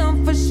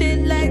attention for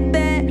shit like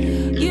that.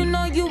 You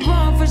know you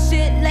wrong for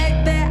shit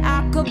like that.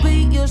 I could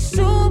be your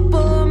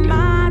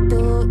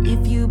supermodel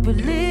if you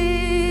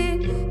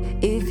believe.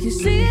 If you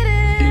see it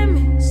in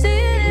me, see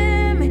it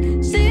in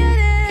me, see it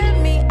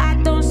in me. I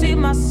don't see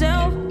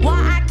myself.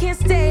 Why I can't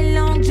stay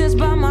long just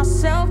by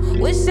myself?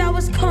 Wish I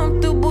was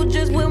comfortable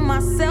just with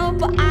myself.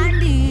 But I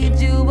need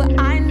you, but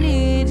I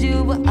need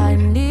you, but I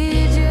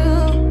need you.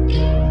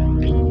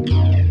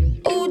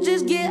 Ooh,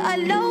 just get a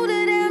load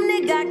of them,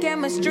 they got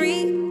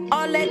chemistry.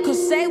 All they could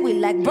say, we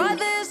like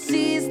brother and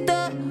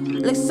sister.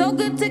 Look so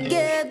good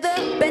together,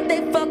 bet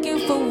they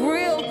fucking for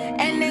real.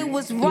 And it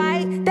was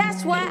right,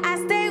 that's why I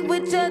stayed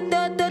with you.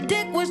 The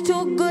dick was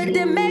too good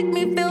to make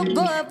me feel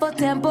good for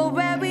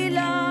temporary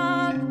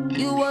love.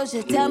 You was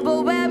your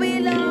temporary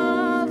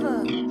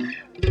lover.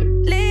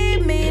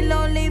 Leave me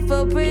lonely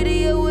for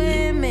prettier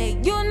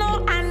women. You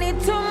know I need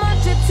too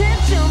much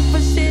attention for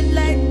shit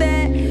like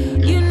that.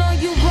 You know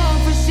you wrong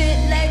for shit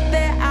like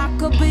that. I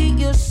could be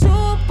your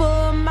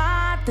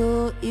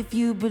supermodel if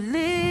you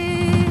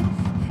believe.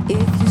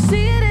 If you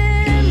see it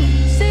in me,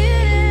 see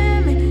it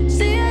in me,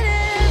 see it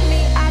in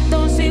me. I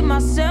don't see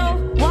myself.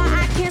 Why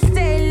I can't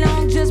stay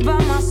long just by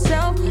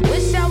myself?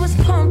 Wish I was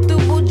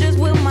comfortable just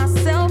with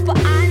myself. But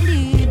I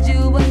need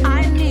you, but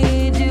I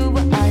need you,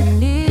 but I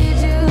need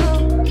you.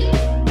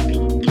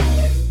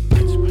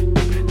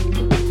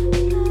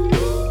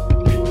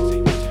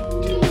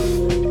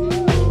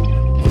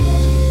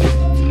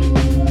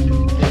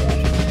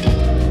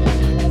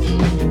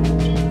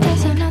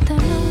 There's another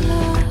new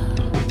love.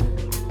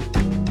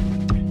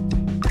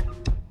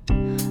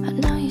 I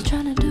know you're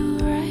trying to do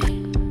right,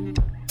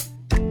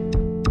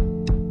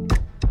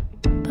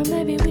 but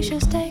maybe we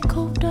should stay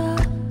cooped up.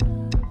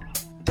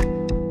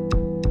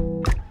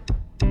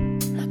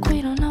 Like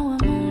we don't know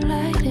what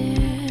moonlight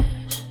is.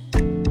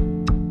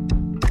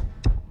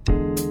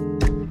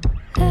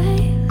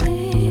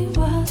 Lately,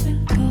 world's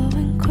been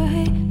going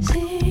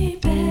crazy,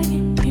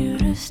 begging you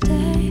to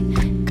stay.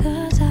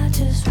 'Cause I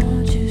just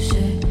want you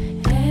safe.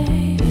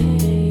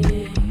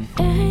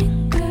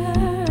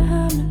 Anger,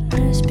 I'm a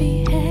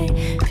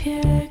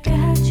misbehavior,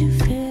 got you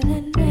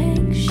feeling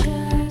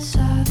anxious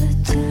all the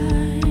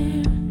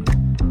time.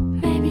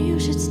 Maybe you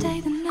should stay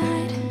the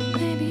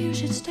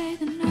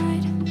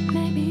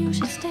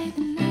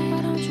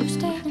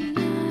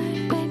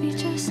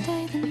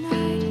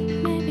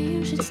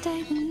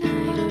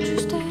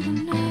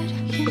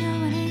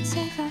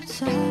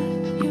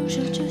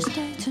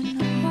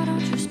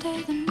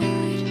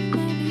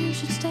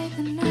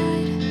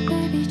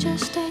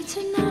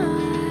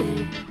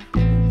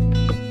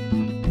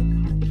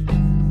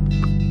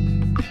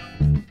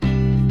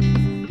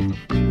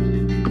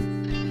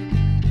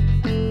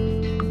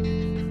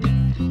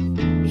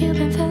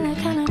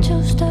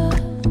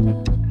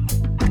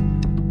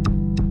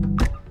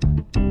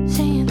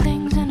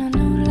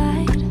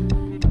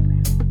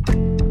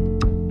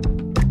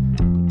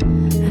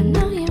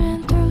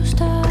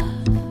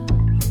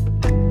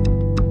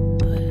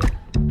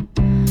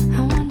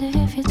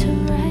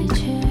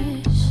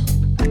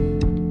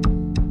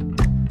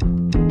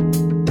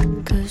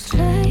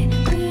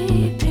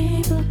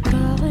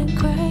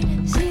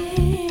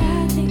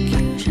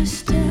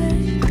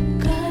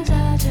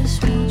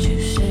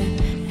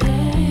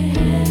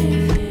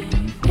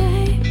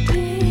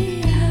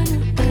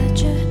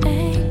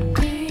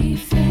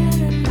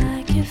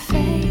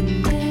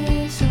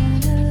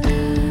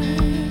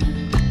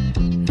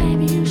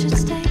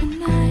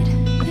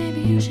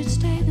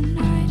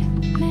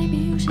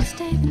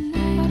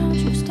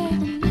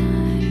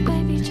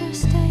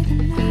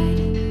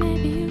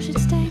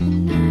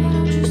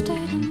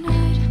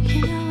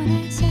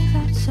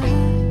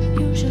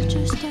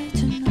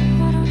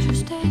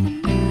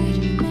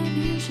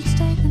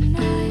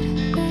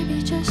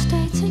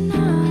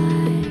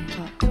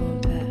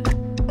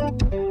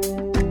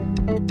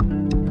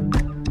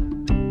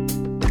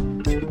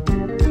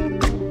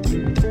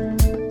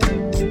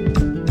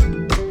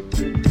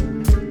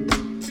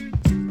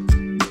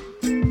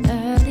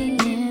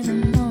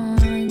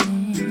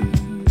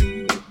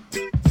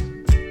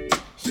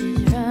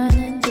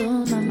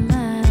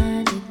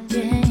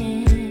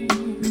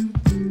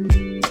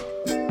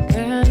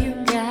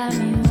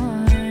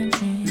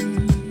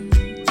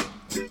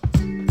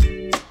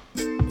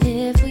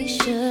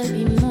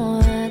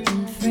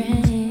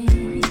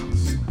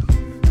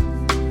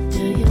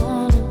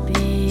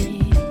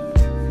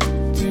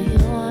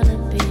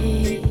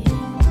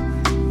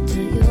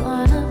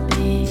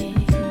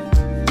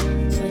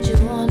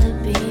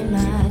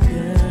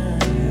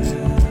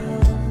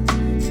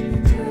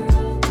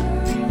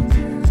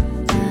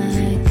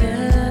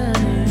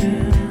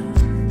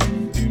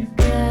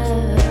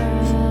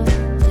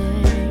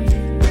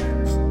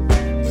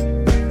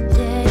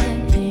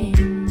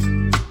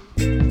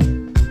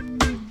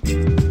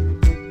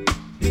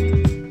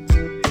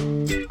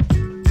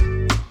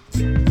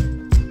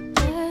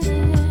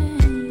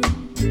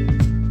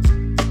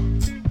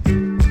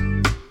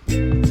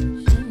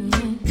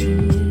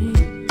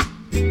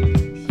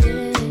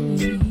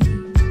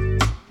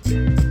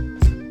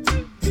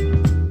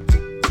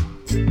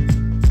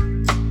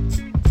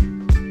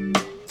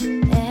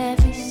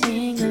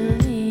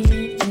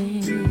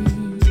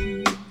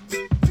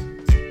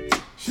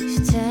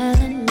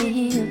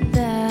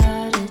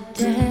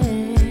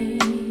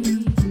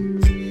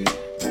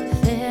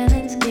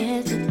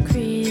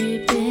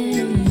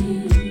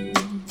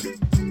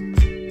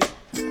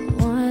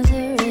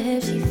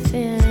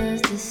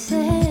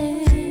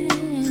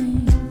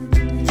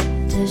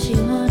Does she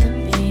wanna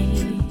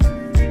be?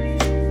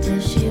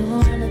 Does she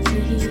wanna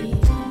be?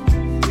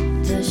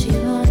 Does she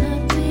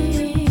wanna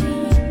be?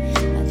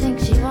 I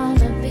think she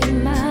wanna be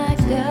my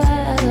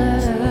girl.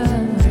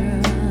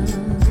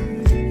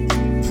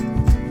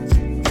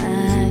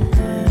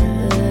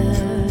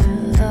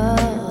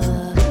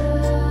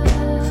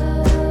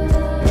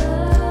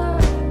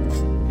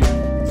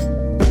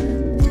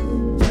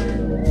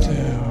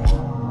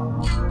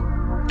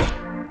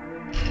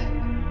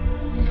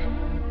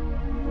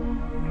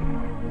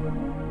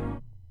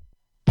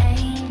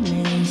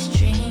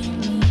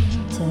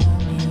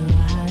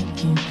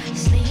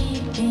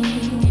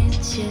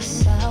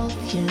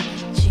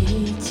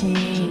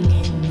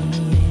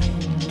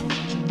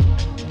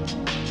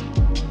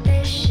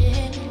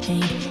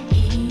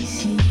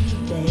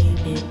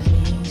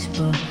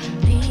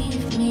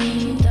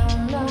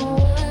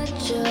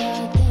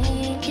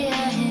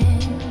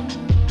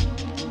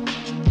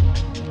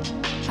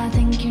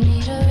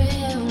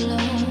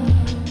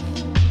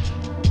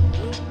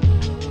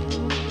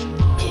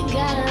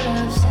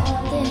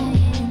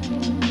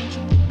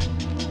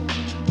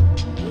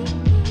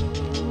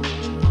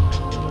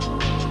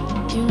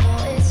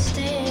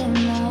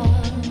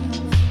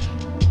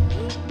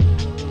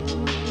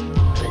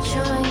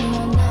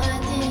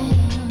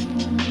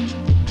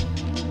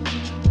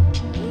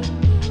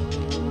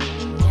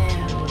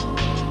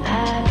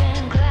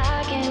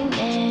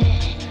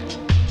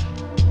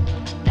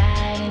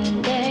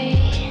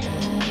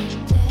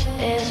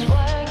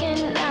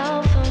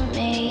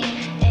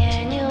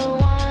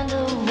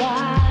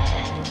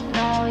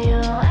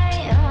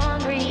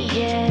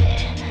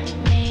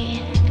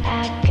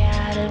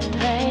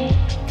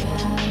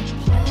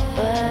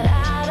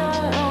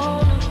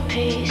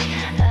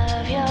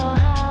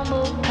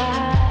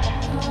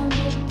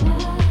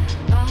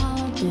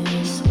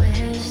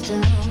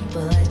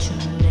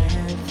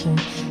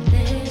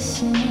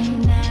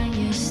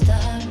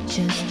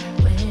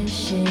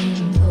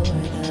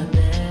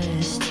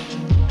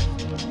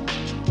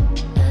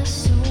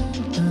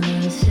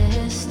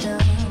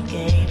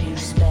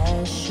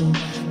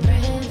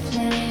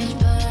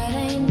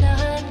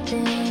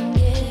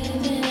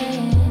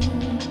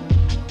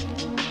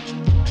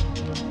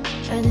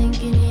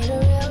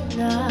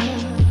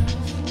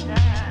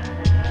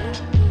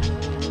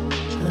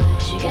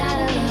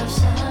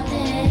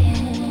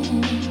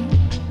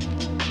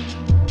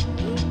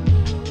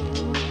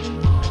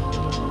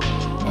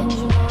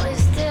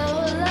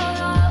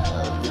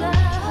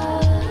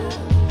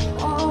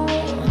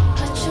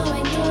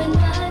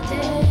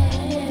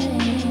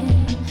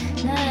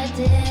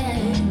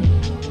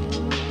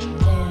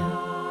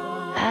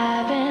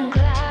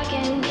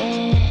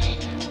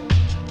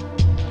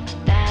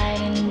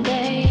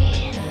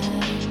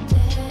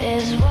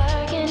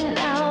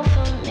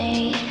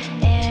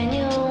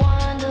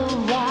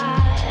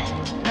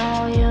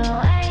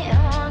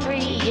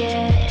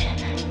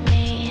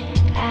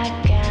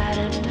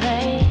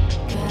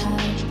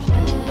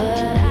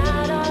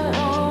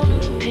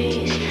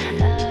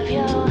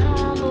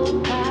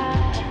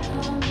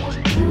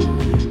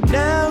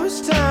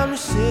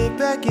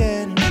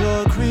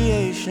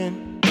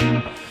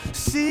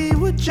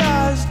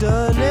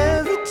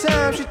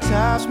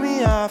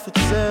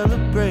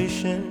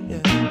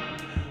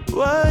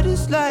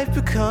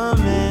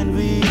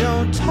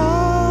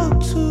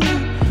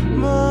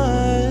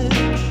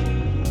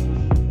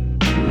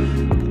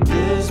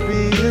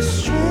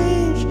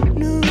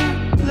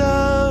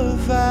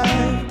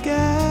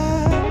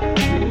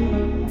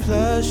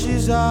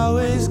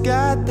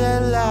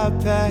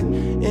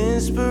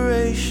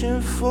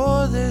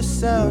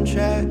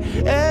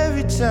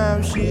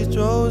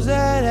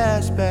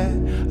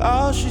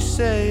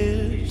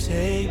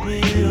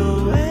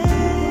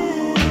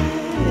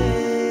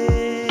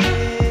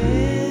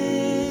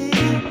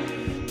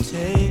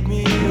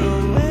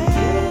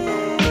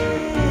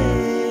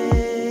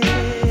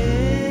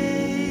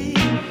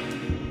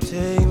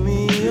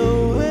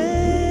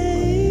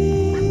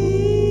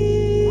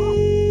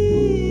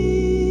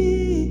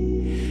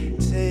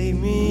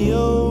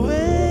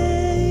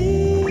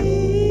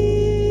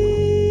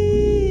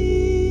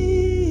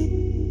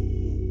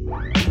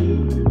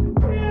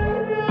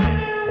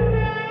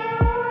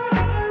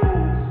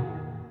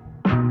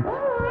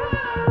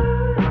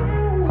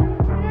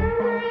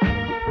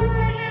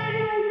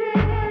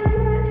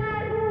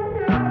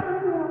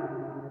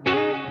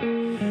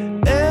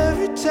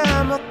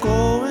 My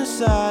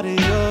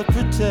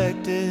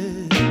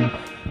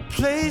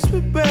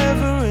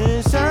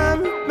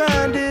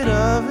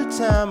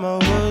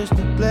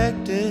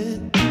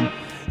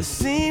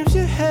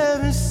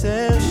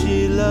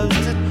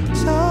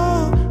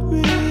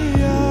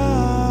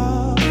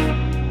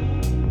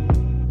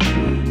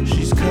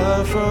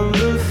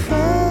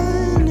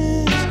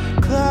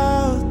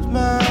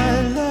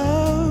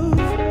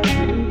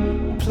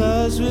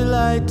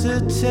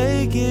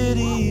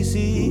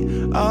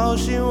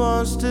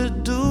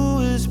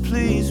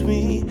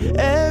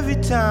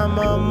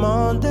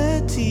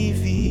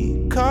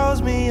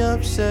calls me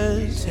up,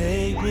 says,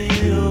 take me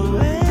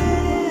away.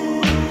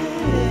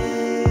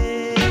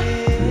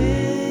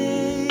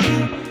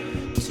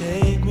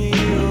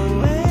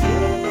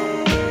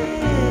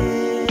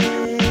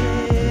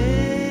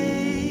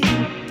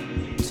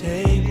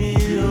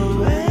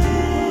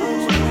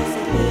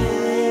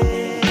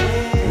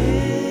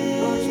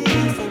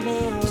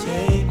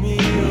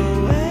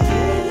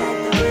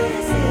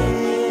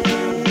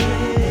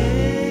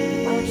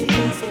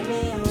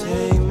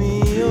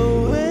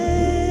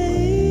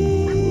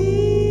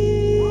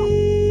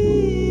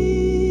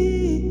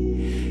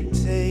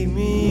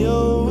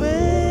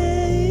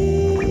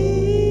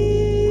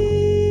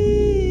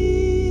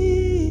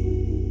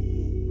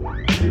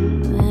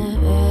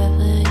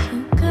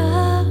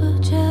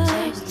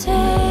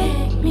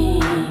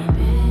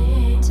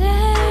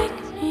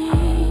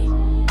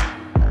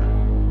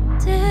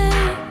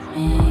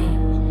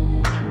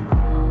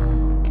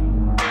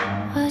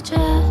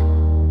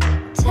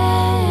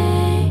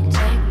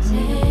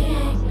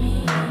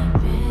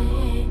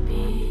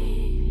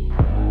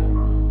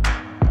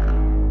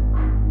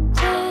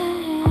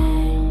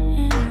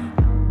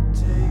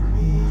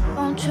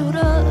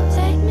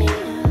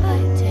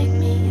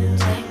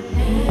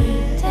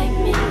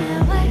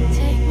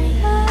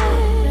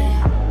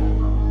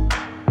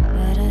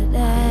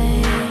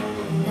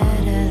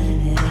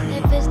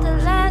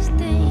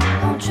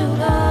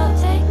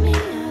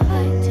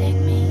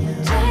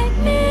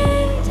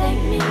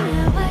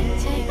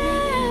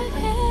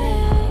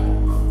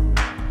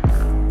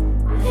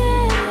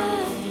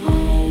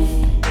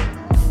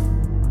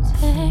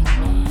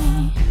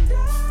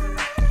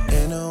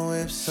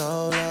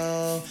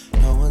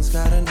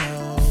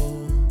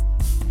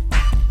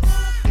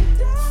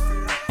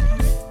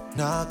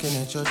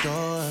 knocking at your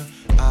door.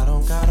 I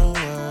don't gotta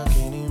work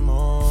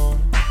anymore.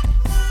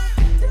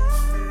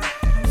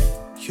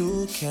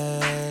 You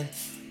can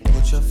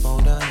put your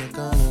phone down, you're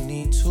gonna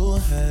need 2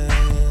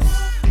 hands.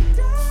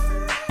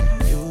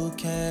 You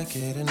can't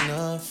get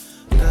enough,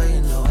 girl,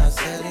 you know I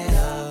set it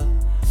up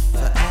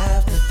for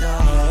after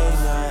dark. Late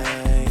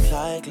night,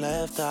 like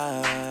left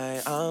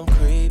eye, I'm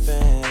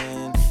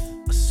creeping,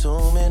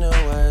 assuming the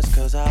worst,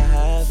 cause I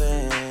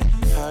haven't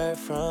heard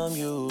from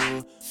you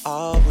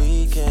all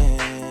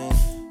weekend.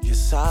 Your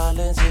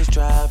silence is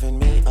driving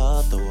me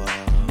up the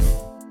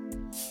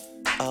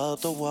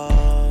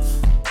wall.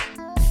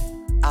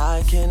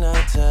 I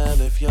cannot tell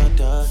if you're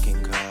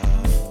ducking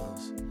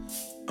calls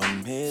or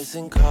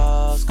missing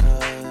calls,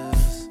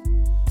 cause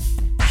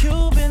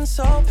you've been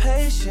so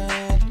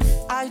patient.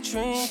 I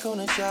drink on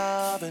the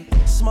job and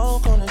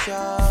smoke on the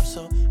job,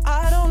 so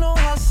I don't know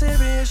how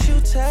serious you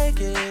take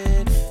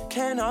it.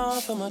 Can't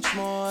offer much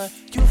more,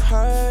 you've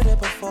heard it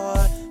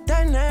before.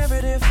 That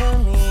narrative for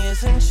me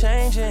isn't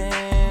changing.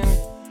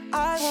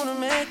 I wanna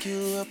make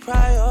you a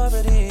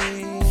priority.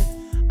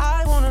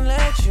 I wanna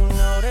let you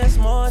know there's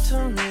more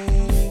to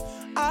me.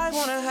 I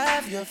wanna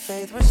have your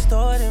faith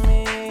restored in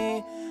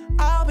me.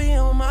 I'll be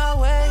on my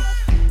way.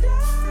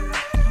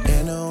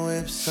 In a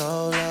whip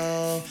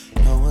solo,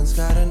 no one's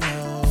gotta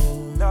know.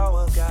 No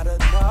one's gotta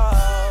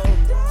know.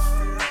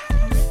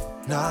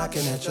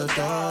 Knocking at your door,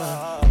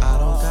 I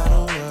don't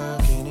gotta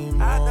work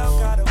anymore. I don't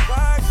gotta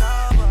work no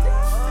more.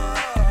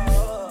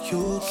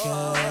 You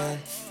can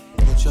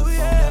put your phone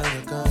down,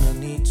 you're gonna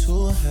need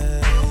 2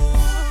 hands.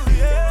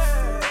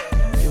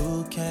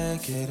 You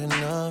can't get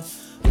enough,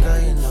 girl,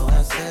 you know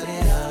I set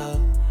it up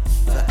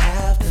for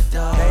after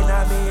dark. They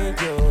not me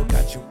and you,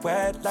 got you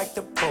wet like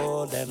the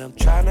pool, and I'm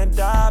tryna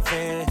dive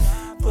in.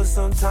 Put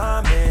some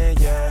time in,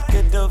 yeah.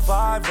 Get the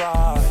vibe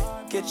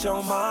right, get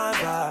your mind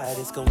right.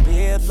 It's gonna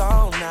be a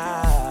long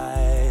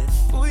night.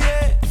 Ooh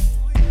yeah.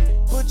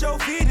 Put your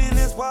feet in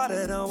this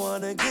water, don't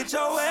wanna get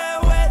your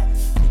hair wet.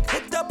 We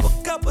hooked up a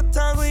couple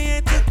times, we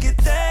ain't took it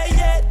there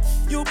yet.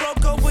 You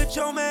broke up with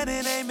your man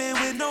and ain't been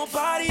with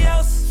nobody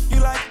else. You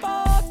like,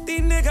 fuck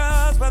these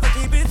niggas, rather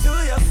keep it to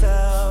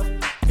yourself.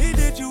 He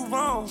did you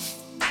wrong,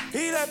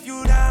 he left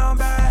you down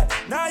bad.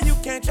 Now you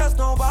can't trust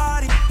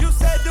nobody. You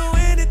said do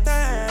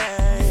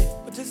anything,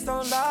 but just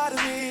don't lie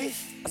to me.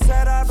 I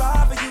said I'd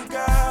ride for you,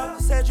 girl.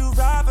 You said you'd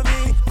ride for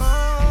me.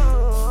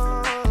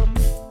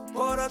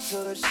 Pulled up to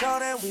the show,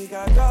 then we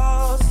got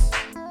ghosts.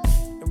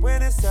 And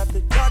when it's after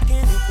dark,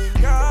 anything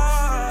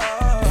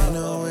goes. In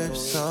a whip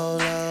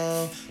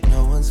solo,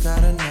 no one's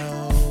gotta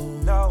know.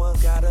 No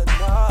one's gotta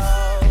know.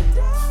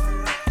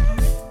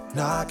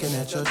 Knocking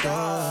at your door,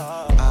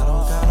 I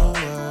don't gotta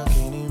work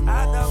anymore.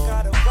 I don't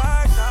gotta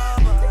work no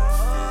more.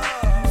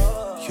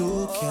 You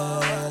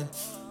can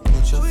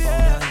put your phone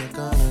down, you're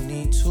gonna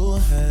need 2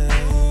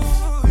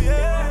 hands.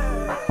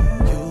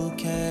 You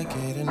can't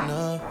get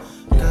enough,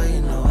 girl,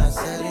 you know I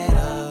set it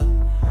up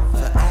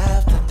for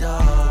after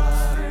dark.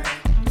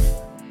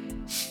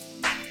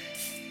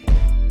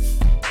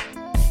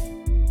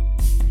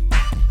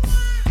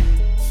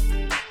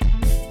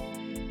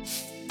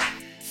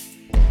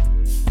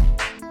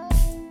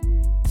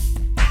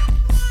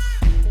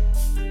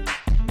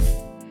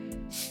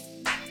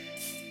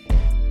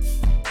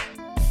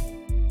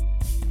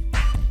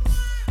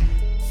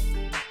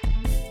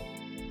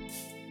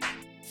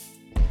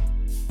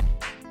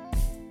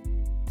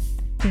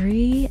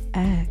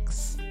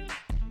 X.